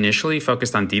Challenge initially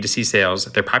focused on D2C sales,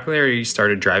 their popularity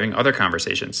started driving other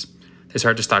conversations. They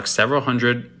started to stock several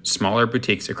hundred smaller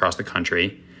boutiques across the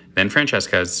country, then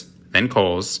Francesca's, then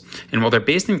Kohl's, and while they're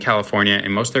based in California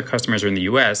and most of their customers are in the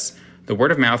US, the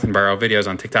word of mouth and viral videos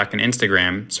on TikTok and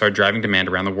Instagram started driving demand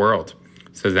around the world.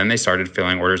 So then they started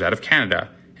filling orders out of Canada,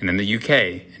 and then the UK,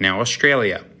 and now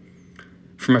Australia.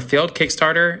 From a failed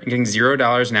Kickstarter and getting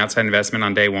 $0 in outside investment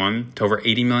on day one to over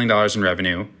 $80 million in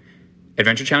revenue,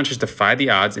 Adventure Challenge has defied the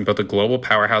odds and built a global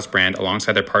powerhouse brand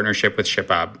alongside their partnership with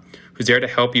ShipOb, who's there to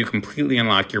help you completely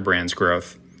unlock your brand's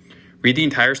growth. Read the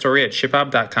entire story at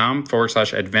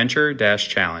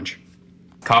shipob.com/adventure-challenge.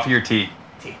 Coffee or tea?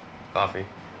 Tea. Coffee.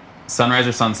 Sunrise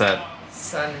or sunset?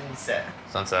 Sunset.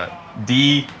 Sunset.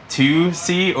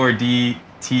 D2C or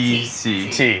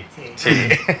DTC? Tea.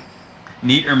 Tea.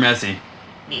 Neat or messy?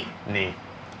 Neat. Neat.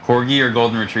 Corgi or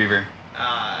golden retriever?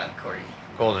 Corey.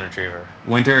 Golden retriever.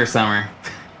 Winter or summer?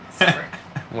 Summer.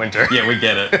 Winter. Yeah, we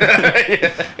get it.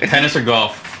 Tennis or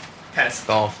golf? Tennis.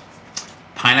 Golf.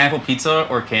 Pineapple pizza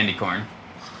or candy corn?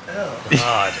 Oh.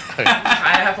 God.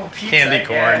 Pineapple pizza. Candy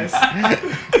corn.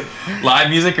 Live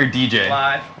music or DJ?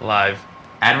 Live. Live.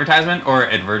 Advertisement or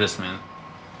advertisement?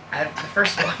 The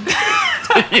first one.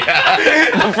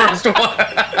 Yeah, the first one.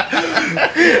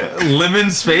 Live in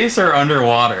space or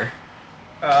underwater?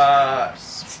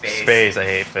 Space. Space. I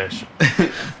hate fish.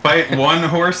 Fight one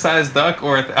horse-sized duck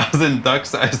or 1,000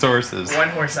 duck-sized horses? One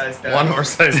horse-sized duck. One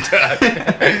horse-sized duck.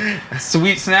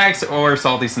 Sweet snacks or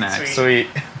salty snacks? Sweet.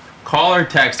 Call or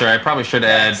text, or I probably should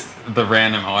add the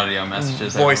random audio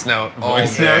messages. Voice note.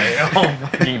 Voice all note. day. All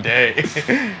fucking day.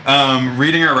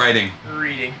 Reading or writing?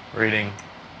 Reading. Reading.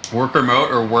 Work remote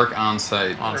or work on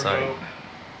site? On site. Remote.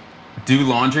 Do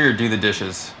laundry or do the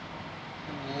dishes?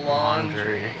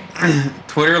 Laundry.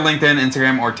 Twitter, LinkedIn,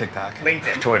 Instagram, or TikTok?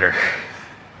 LinkedIn. Twitter.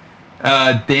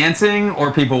 Dancing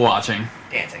or people watching?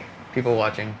 Dancing. People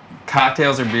watching.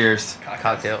 Cocktails or beers?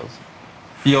 Cocktails.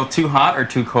 Feel too hot or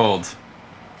too cold?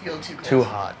 Feel too cold. Too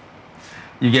hot.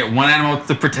 You get one animal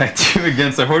to protect you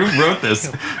against a horde. Who wrote this?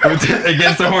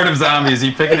 Against a horde of zombies. Are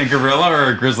you picking a gorilla or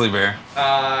a grizzly bear?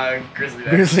 Grizzly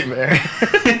bear. Grizzly bear.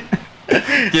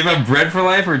 Give up bread for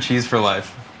life or cheese for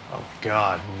life? Oh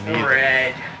God. Neither.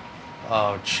 Bread.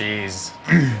 Oh, cheese.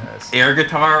 Yes. Air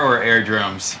guitar or air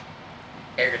drums?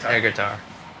 Air guitar. Air guitar.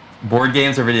 Board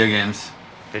games or video games?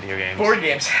 Video games. Board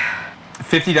games.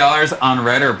 $50 on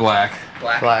red or black?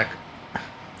 Black.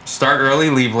 Start early,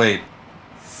 leave late.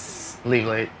 Leave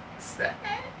late.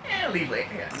 Leave late,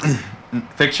 yeah.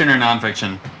 Fiction or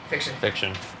nonfiction? Fiction.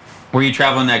 Fiction. Where you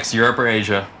travel next, Europe or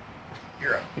Asia?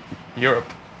 Europe.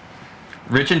 Europe.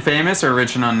 Rich and famous or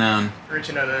rich and unknown? Rich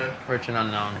and unknown. Rich and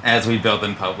unknown. As we build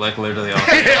in public, literally all.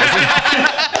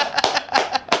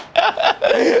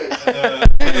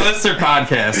 Playlists or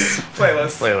podcasts?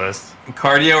 Playlist.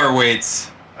 Cardio or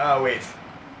weights?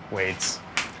 Weights.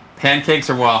 Pancakes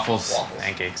or waffles?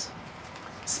 Pancakes.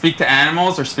 Speak to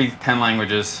animals or speak 10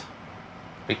 languages?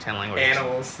 Speak 10 languages.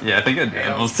 Animals. Yeah, I think I did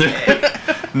animals too.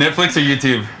 Netflix or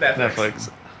YouTube?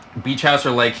 Netflix. Beach house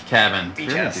or lake cabin? Beach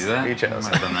Did we ever house. do that? Beach house. I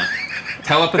might have done that.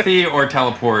 Telepathy or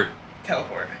teleport?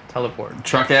 Teleport.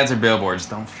 Truck ads or billboards?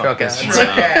 Don't fuck Truck this ads. one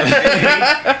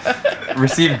up.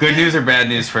 Receive good news or bad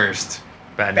news first?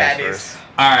 Bad Bad news news. first.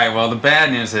 Alright, well the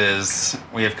bad news is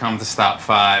we have come to stop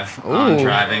 5 on Ooh.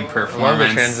 driving Love performance.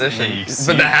 the transition. Yeah, you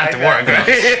see. But that had to work,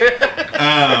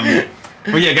 right?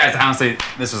 Well, yeah, guys, honestly,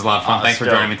 this was a lot of fun. Oh, Thanks for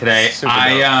dope. joining me today. Super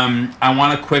I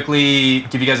want to quickly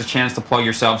give you guys a chance to plug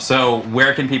yourself. So,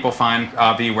 where can people find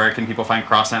Obvi? Where can people find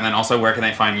Crossnet? And then also, where can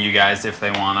they find you guys if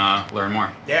they want to learn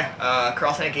more? Yeah,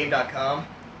 crossnetgame.com. A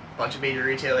bunch of major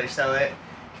retailers sell it.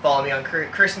 Follow me on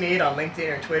Chris Mead on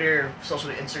LinkedIn or Twitter or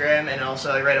social Instagram. And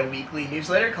also, I write a weekly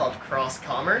newsletter called Cross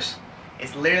Commerce.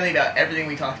 It's literally about everything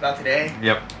we talked about today.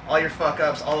 Yep. All your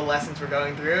fuck-ups, all the lessons we're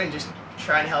going through, and just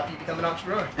trying to help you become an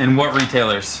entrepreneur. And what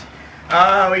retailers?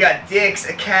 We got Dick's,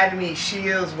 Academy,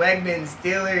 Shields, Wegmans,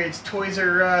 Dillard's, Toys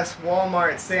R Us,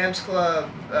 Walmart, Sam's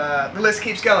Club. The list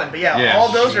keeps going. But yeah,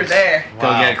 all those are there. Go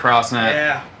get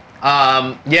Crossnet.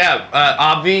 Yeah.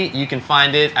 Obvi, you can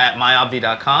find it at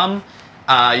myobvi.com.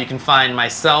 You can find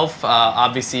myself,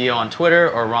 Obvi CEO on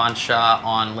Twitter, or Ron Shah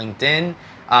on LinkedIn.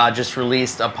 Just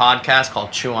released a podcast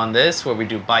called Chew on This, where we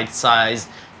do bite-sized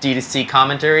D2C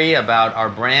commentary about our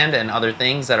brand and other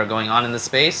things that are going on in the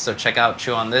space. So check out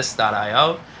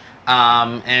chewonthis.io.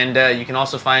 And you can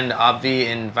also find Obvi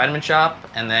in Vitamin Shop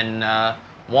and then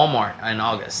Walmart in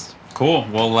August. Cool.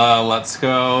 Well, let's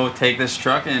go take this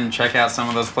truck and check out some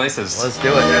of those places. Let's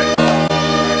do it.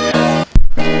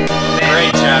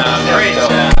 Great job. Great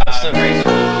job.